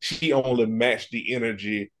she only matched the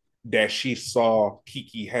energy that she saw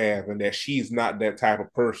Kiki have, and that she's not that type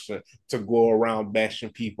of person to go around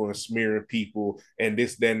bashing people and smearing people and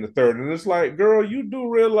this, that, and the third. And it's like, girl, you do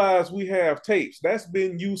realize we have tapes. That's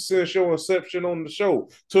been you since your inception on the show,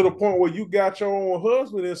 to the point where you got your own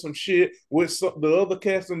husband in some shit with the other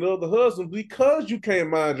cast and the other husband because you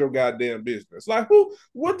can't mind your goddamn business. Like, who,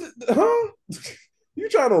 what, huh? You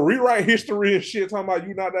trying to rewrite history and shit, talking about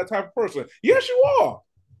you not that type of person. Yes, you are.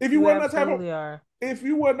 If you You weren't that type of absolutely are. if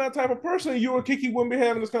you weren't that type of person, you and Kiki wouldn't be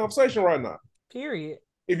having this conversation right now. Period.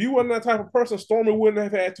 If you weren't that type of person, Stormy wouldn't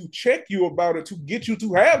have had to check you about it to get you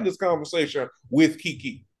to have this conversation with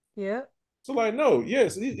Kiki. Yeah. So, like, no,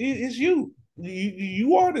 yes, it's you.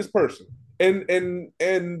 You are this person, and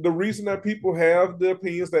the reason that people have the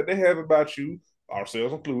opinions that they have about you,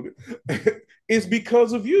 ourselves included, is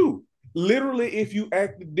because of you. Literally, if you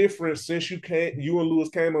acted different since you and Lewis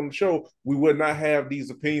came on the show, we would not have these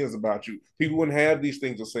opinions about you. People wouldn't have these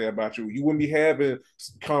things to say about you. You wouldn't be having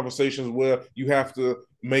conversations where you have to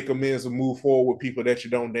make amends and move forward with people that you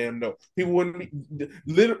don't damn know. People wouldn't be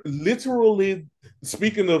literally.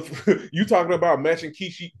 Speaking of you talking about matching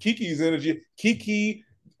Kiki's energy, Kiki,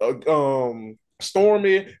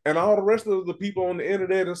 Stormy, and all the rest of the people on the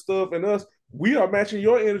internet and stuff, and us, we are matching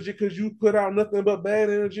your energy because you put out nothing but bad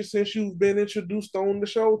energy since you've been introduced on the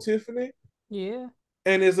show, Tiffany. Yeah.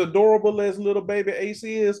 And as adorable as little baby Ace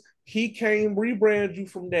is, he can't rebrand you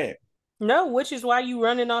from that. No, which is why you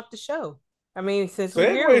running off the show. I mean, since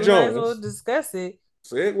we're here, Segway we might as well Jones. discuss it.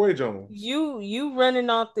 Segway Jones. You running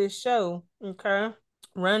off this show, okay?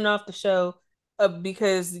 Running off the show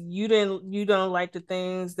because you don't like the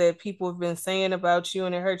things that people have been saying about you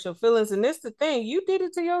and it hurt your feelings. And this the thing, you did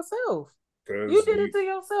it to yourself. You Because did it to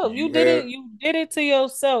yourself. you had You did it to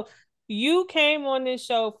yourself. You came on this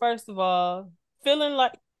show, first of all, feeling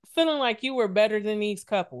like feeling like you were better than these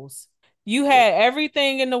couples. You had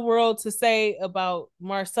everything in the world to say about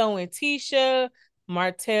Marceau and Tisha,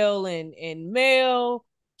 Martell and Mel,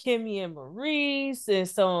 Kimmy and Maurice, and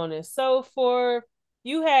so on and so forth.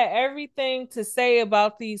 You had everything to say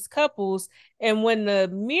about these couples. And when the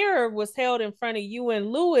mirror was held in front of you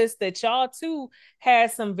and Lewis, that y'all two had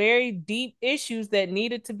some very deep issues that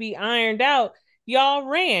needed to be ironed out, y'all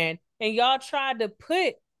ran and y'all tried to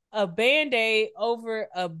put a band-aid over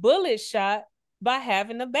a bullet shot by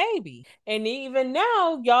having a baby. And even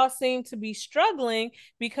now, y'all seem to be struggling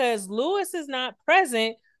because Lewis is not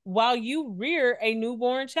present while you rear a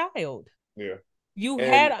newborn child. Yeah. You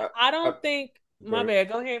And had, I don't think, my right. bad,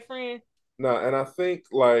 go ahead, friend. No, and I think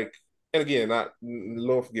like, and again, not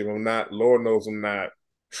Lord forgive him, not Lord knows I'm not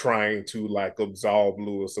trying to like absolve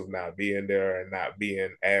Lewis of not being there and not being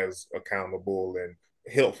as accountable and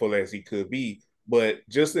helpful as he could be. But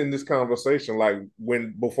just in this conversation, like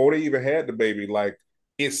when before they even had the baby, like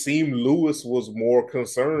it seemed Lewis was more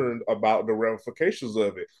concerned about the ramifications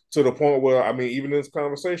of it, to the point where I mean, even in this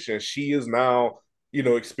conversation, she is now,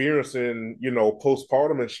 experiencing,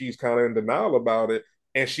 postpartum, and she's kind of in denial about it.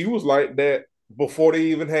 And she was like that before they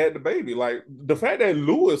even had the baby. Like the fact that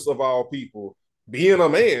Lewis, of all people, being a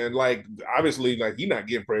man, like obviously, like he not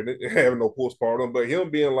getting pregnant, having no postpartum, but him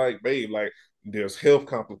being like, babe, like there's health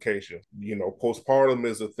complications. Postpartum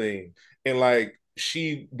is a thing, and like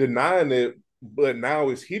she denying it, but now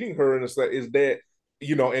it's hitting her, and it's like, is that,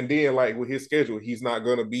 and then like with his schedule, he's not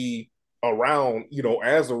gonna be around,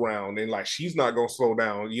 as around, and like she's not gonna slow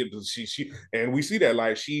down. She and we see that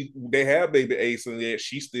like they have baby Ace, and yet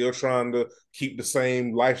she's still trying to keep the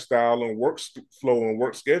same lifestyle and work flow and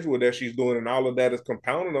work schedule that she's doing, and all of that is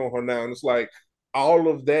compounding on her now. And it's like all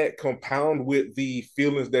of that compound with the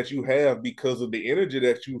feelings that you have because of the energy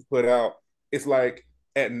that you've put out. It's like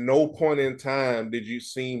at no point in time did you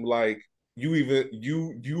seem like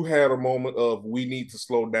you had a moment of we need to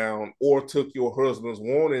slow down, or took your husband's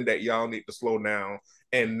warning that y'all need to slow down,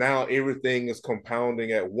 and now everything is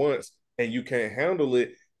compounding at once and you can't handle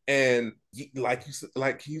it. And like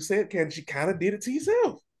you said, Ken, she kind of did it to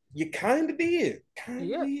yourself. You kind of did.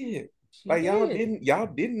 Yep, Like y'all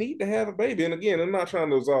didn't need to have a baby. And again, I'm not trying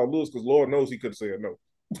to absolve Lewis because Lord knows he could have said no.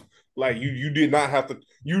 Like you did not have to.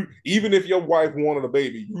 You even if your wife wanted a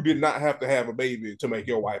baby, you did not have to have a baby to make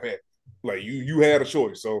your wife happy. Like you had a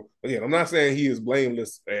choice. So again, I'm not saying he is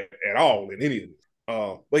blameless at all in any of this.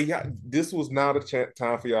 But yeah, this was not a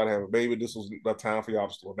time for y'all to have a baby. This was a time for y'all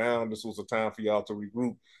to slow down. This was a time for y'all to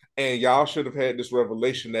regroup. And y'all should have had this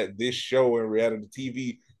revelation that this show and reality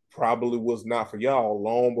TV probably was not for y'all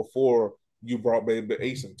long before you brought Baby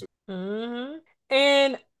Ace into it. Mm-hmm.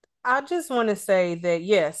 And I just want to say that,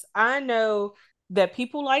 yes, I know that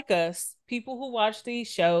people like us, people who watch these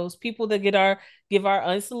shows, people that give our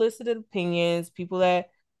unsolicited opinions, people that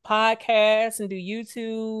podcast and do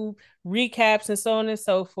YouTube recaps and so on and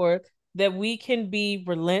so forth, that we can be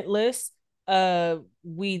relentless.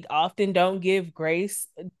 We often don't give grace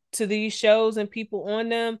to these shows and people on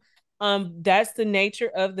them. That's the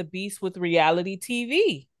nature of the beast with reality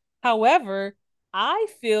TV. However, I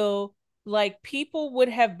feel like people would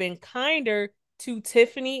have been kinder to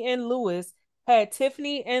Tiffany and Louis had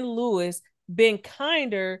Tiffany and Louis been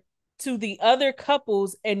kinder to the other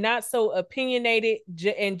couples and not so opinionated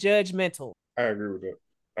and judgmental. I agree with that.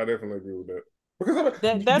 I definitely agree with that.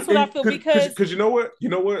 That's what I feel because you know what,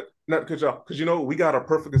 not because y'all, because we got a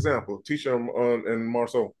perfect example, Tisha and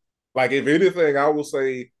Marceau. Like if anything, I will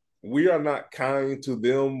say we are not kind to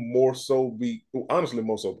them more so honestly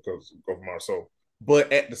more so because of Marceau.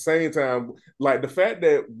 But at the same time, like the fact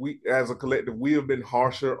that we as a collective we have been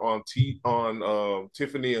harsher on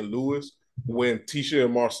Tiffany and Louis when Tisha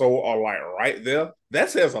and Marceau are like right there,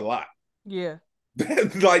 that says a lot. Yeah.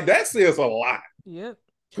 That says a lot. Yep.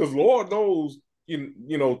 Because Lord knows,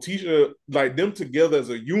 Tisha, like them together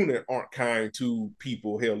as a unit aren't kind to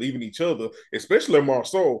people, hell, even each other, especially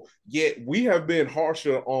Marceau. Yet we have been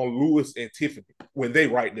harsher on Louis and Tiffany when they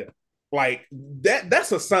right there. Like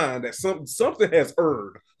that's a sign that something has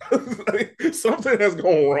erred. Like, something has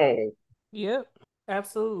gone wrong. Yep,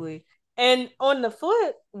 absolutely. And on the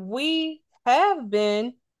flip, we have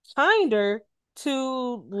been kinder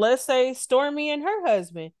to, let's say, Stormy and her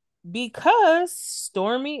husband, because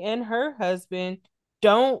Stormy and her husband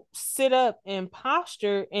don't sit up and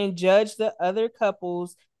posture and judge the other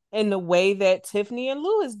couples in the way that Tiffany and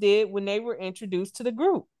Louis did when they were introduced to the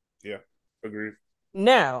group. Yeah, agreed.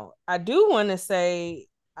 Now, I do want to say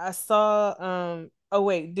I saw oh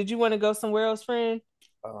wait, did you want to go somewhere else, friend?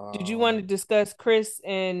 Did you want to discuss Chris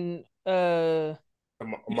and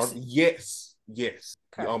yes. Okay.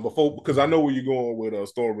 Before, because I know where you're going with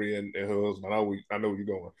Stormy and her husband. I know where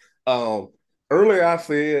you're going. Earlier I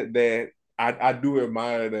said that I do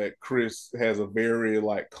admire that Chris has a very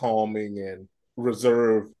like calming and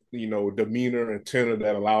reserved, demeanor and tenor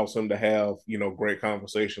that allows him to have, great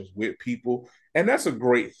conversations with people. And that's a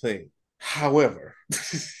great thing. However,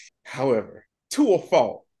 to a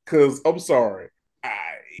fault, because I'm sorry,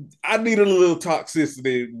 I needed a little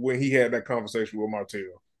toxicity when he had that conversation with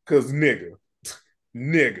Martell. Because nigga,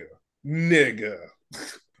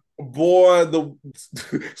 boy,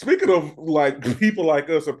 speaking of like people like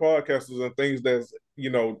us and podcasters and things that's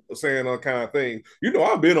saying unkind things,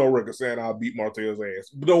 I've been on record saying I'll beat Martell's ass.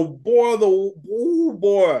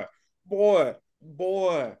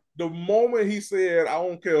 Boy, the moment he said I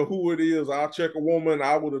don't care who it is, I'll check a woman,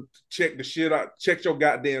 I would have checked the shit out, checked your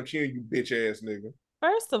goddamn chin, you bitch ass nigga.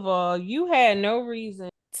 First of all, you had no reason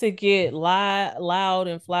to get loud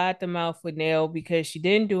and fly at the mouth with Nell because she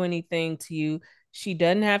didn't do anything to you. She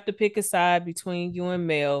doesn't have to pick a side between you and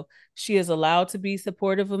Mel. She is allowed to be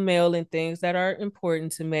supportive of Mel in things that are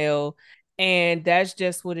important to Mel. And that's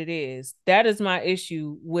just what it is. That is my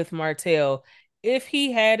issue with Martell. If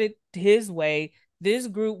he had it his way, this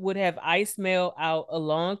group would have iced Mel out a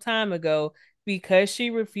long time ago because she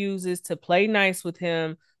refuses to play nice with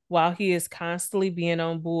him while he is constantly being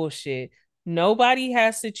on bullshit. Nobody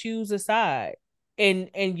has to choose a side in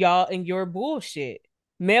your bullshit.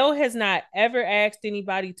 Mel has not ever asked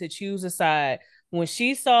anybody to choose a side. When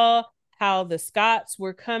she saw how the Scots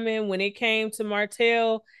were coming when it came to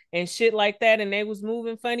Martell and shit like that, and they was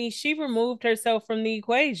moving funny, she removed herself from the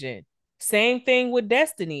equation. Same thing with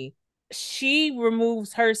Destiny. She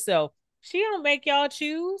removes herself. She don't make y'all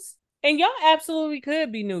choose. And y'all absolutely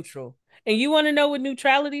could be neutral. And you want to know what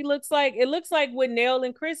neutrality looks like? It looks like what Nell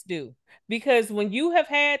and Chris do. Because when you have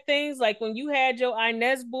had things like when you had your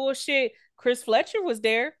Inez bullshit, Chris Fletcher was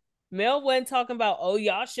there. Mel wasn't talking about, oh,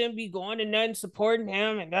 y'all shouldn't be going to nothing supporting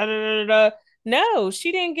him and da da da da. No,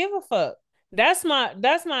 she didn't give a fuck. That's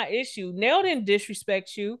my issue. Nell didn't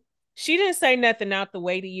disrespect you. She didn't say nothing out the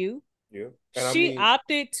way to you. Yeah. She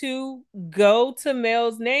opted to go to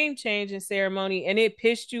Mel's name changing ceremony and it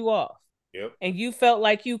pissed you off. Yep. And you felt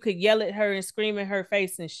like you could yell at her and scream in her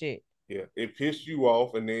face and shit. Yeah, it pissed you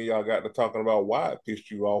off, and then y'all got to talking about why it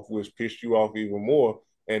pissed you off, which pissed you off even more,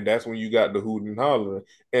 and that's when you got the hooting and hollering.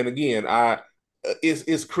 And again,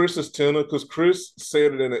 it's Chris's tenor because Chris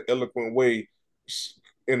said it in an eloquent way,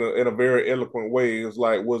 in a very eloquent way. It's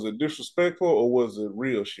like, was it disrespectful or was it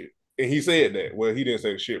real shit? And he said that. Well, he didn't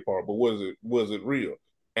say the shit part, but was it real?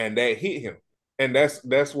 And that hit him. And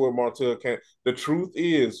that's where Martell can. The truth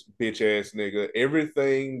is, bitch ass nigga,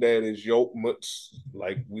 everything that is your much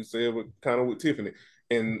like we said with kind of with Tiffany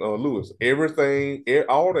and Lewis, everything,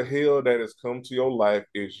 all the hell that has come to your life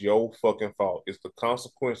is your fucking fault. It's the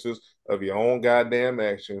consequences of your own goddamn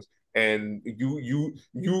actions. And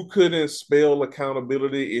you couldn't spell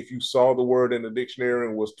accountability if you saw the word in the dictionary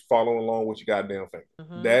and was following along with your goddamn thing.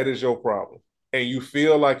 Mm-hmm. That is your problem. And you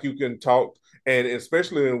feel like you can talk, and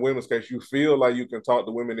especially in women's case, you feel like you can talk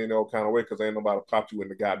to women in no kind of way because ain't nobody pop you in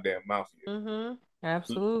the goddamn mouth yet. Mm-hmm.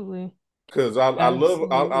 Absolutely. Because I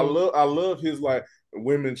love his like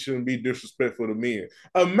women shouldn't be disrespectful to men.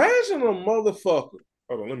 Imagine a motherfucker.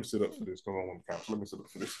 Hold on, let me sit up for this. Come on the couch. Let me sit up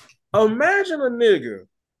for this. Imagine a nigga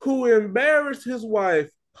who embarrassed his wife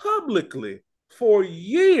publicly for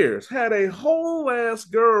years, had a whole ass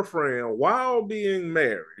girlfriend while being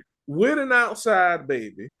married with an outside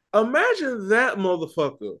baby. Imagine that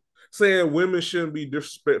motherfucker saying women shouldn't be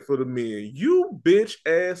disrespectful to men. You bitch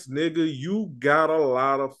ass nigga, you got a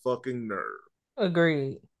lot of fucking nerve.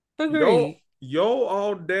 Agreed. Your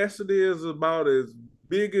audacity is about as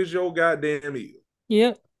big as your goddamn ego.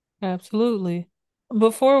 Yep, absolutely.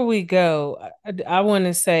 Before we go, I want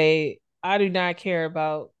to say I do not care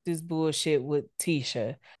about this bullshit with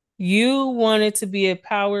Tisha. You wanted to be a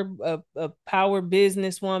power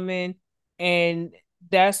businesswoman, and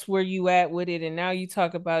that's where you at with it. And now you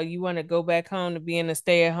talk about you want to go back home to being a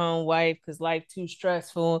stay-at-home wife because life too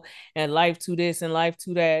stressful and life too this and life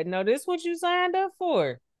too that. No, this is what you signed up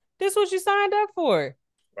for. This is what you signed up for.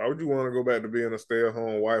 Why would you want to go back to being a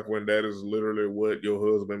stay-at-home wife when that is literally what your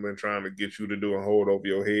husband been trying to get you to do and hold over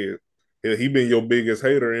your head? He been your biggest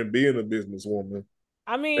hater in being a businesswoman.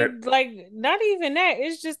 I mean, like, not even that.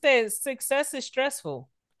 It's just that success is stressful.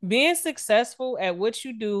 Being successful at what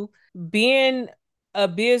you do, being a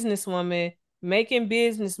businesswoman, making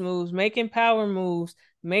business moves, making power moves,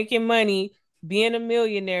 making money, being a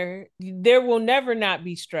millionaire, there will never not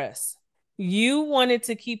be stress. You wanted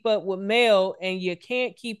to keep up with Mel and you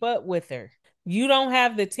can't keep up with her. You don't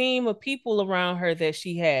have the team of people around her that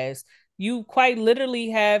she has. You quite literally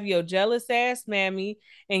have your jealous ass mammy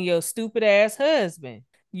and your stupid ass husband.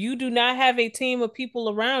 You do not have a team of people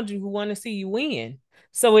around you who want to see you win.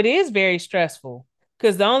 So it is very stressful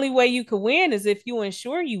because the only way you can win is if you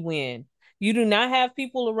ensure you win. You do not have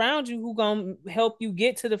people around you who going to help you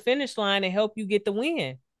get to the finish line and help you get the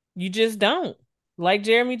win. You just don't. Like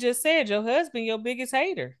Jeremy just said, your husband, your biggest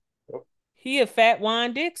hater. He a fat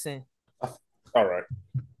Juan Dixon. All right.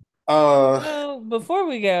 So before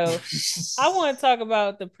we go, I want to talk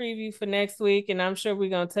about the preview for next week, and I'm sure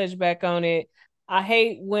we're going to touch back on it. I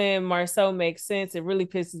hate when Marceau makes sense. It really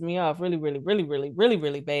pisses me off really, really, really, really, really,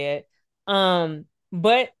 really bad.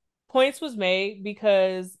 But points was made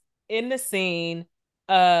because in the scene,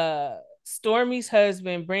 Stormy's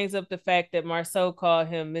husband brings up the fact that Marceau called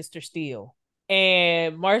him Mr. Steele.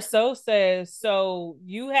 And Marceau says, so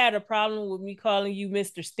you had a problem with me calling you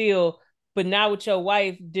Mr. Steele, but now with your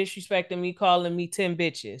wife disrespecting me, calling me 10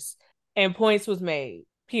 bitches. And points was made,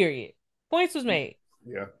 period. Points was made.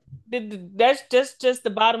 Yeah. That's just the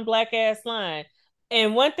bottom black ass line.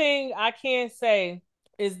 And one thing I can say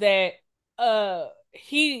is that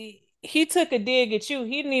he took a dig at you.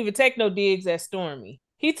 He didn't even take no digs at Stormy.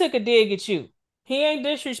 He took a dig at you. He ain't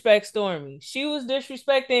disrespect Stormy. She was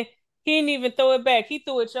disrespecting. He didn't even throw it back. He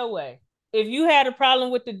threw it your way. If you had a problem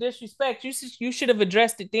with the disrespect, you should have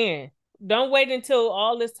addressed it then. Don't wait until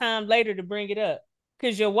all this time later to bring it up.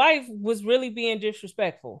 Because your wife was really being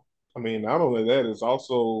disrespectful. I mean, not only that, it's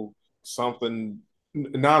also something,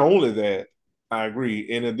 not only that, I agree.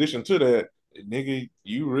 In addition to that, nigga,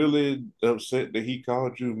 you really upset that he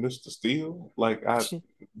called you Mr. Steele? Like,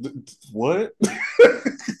 what?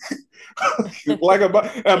 Like,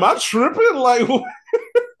 am I tripping? Like,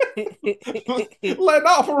 like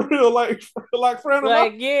not for real, like friend of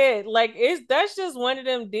like yeah, like that's just one of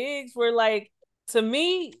them digs where like to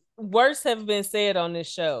me worse have been said on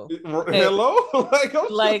this show. Hello,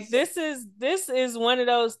 like this is one of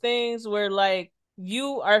those things where like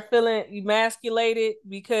you are feeling emasculated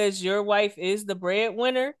because your wife is the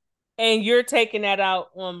breadwinner and you're taking that out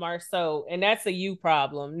on Marceau, and that's a you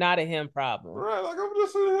problem, not a him problem. Right, like I'm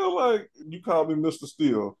just sitting here like you call me Mr.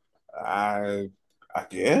 Steele. I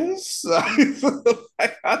guess.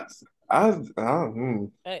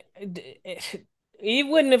 It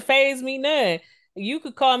wouldn't have phased me none. You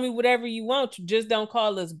could call me whatever you want. Just don't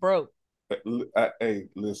call us broke. Hey,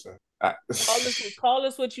 listen. Call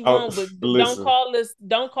us what you want, but listen,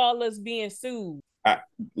 don't call us being sued. Listen,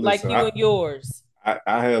 like you and yours.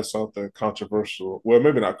 I have something controversial. Well,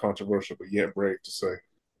 maybe not controversial, but yet brave to say.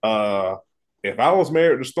 If I was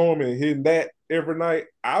married to Stormy and hitting that every night,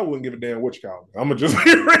 I wouldn't give a damn what you call me. I'm gonna just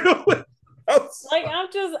be real. I'm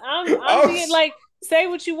being like, say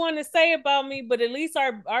what you want to say about me, but at least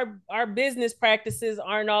our business practices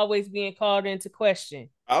aren't always being called into question.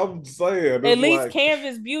 I'm saying at least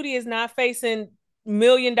Canvas Beauty is not facing $1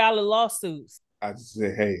 million lawsuits. I just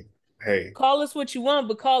say, hey, call us what you want,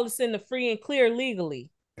 but call us in the free and clear legally.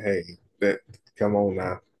 Hey, come on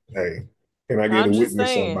now. Hey, can I get a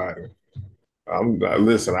witness somebody?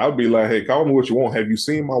 Listen, I'll be like, hey, call me what you want. Have you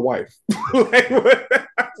seen my wife?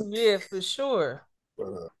 Yeah, for sure.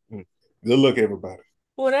 But good luck, everybody.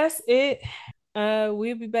 Well, that's it.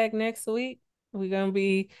 We'll be back next week. We're gonna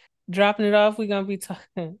be dropping it off. We're gonna be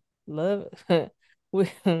talking love. We're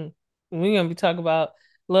gonna be talking about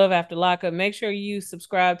Love After Lockup. Make sure you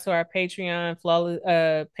subscribe to our Patreon,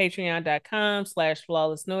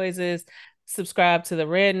 patreon.com/flawless noises. Subscribe to the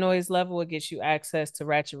Red Noise level. It gets you access to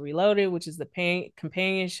Ratchet Reloaded, which is the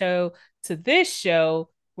companion show to this show,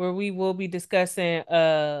 where we will be discussing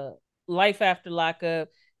Life After Lockup.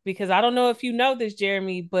 Because I don't know if you know this,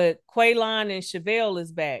 Jeremy, but Quaylon and Chevelle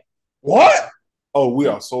is back. What? Oh, we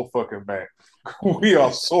are so fucking back. We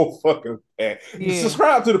are so fucking back. Yeah.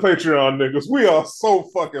 Subscribe to the Patreon, niggas. We are so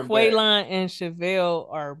fucking Quaylon and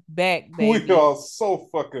Chevelle are back, baby. We are so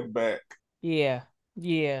fucking back. Yeah.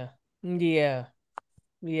 Birdman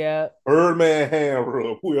hand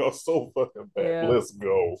rub. We are so fucking back. Yeah. Let's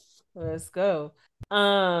go.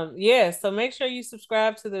 Yeah, so make sure you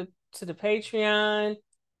subscribe to the Patreon.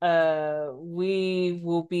 We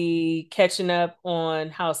will be catching up on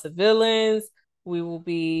House of Villains. We will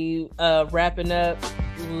be wrapping up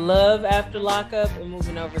Love After Lockup and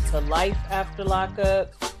moving over to Life After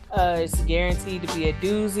Lockup. It's guaranteed to be a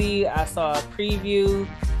doozy. I saw a preview.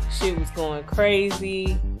 Shit was going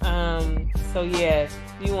crazy. So yeah,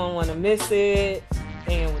 you won't want to miss it.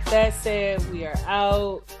 And with that said, we are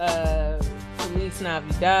out. Feliz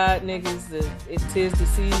Navidad, niggas. It is the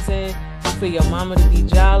season for your mama to be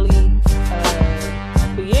jolly.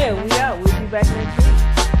 But yeah, we out. We'll be back next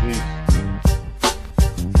week. Peace.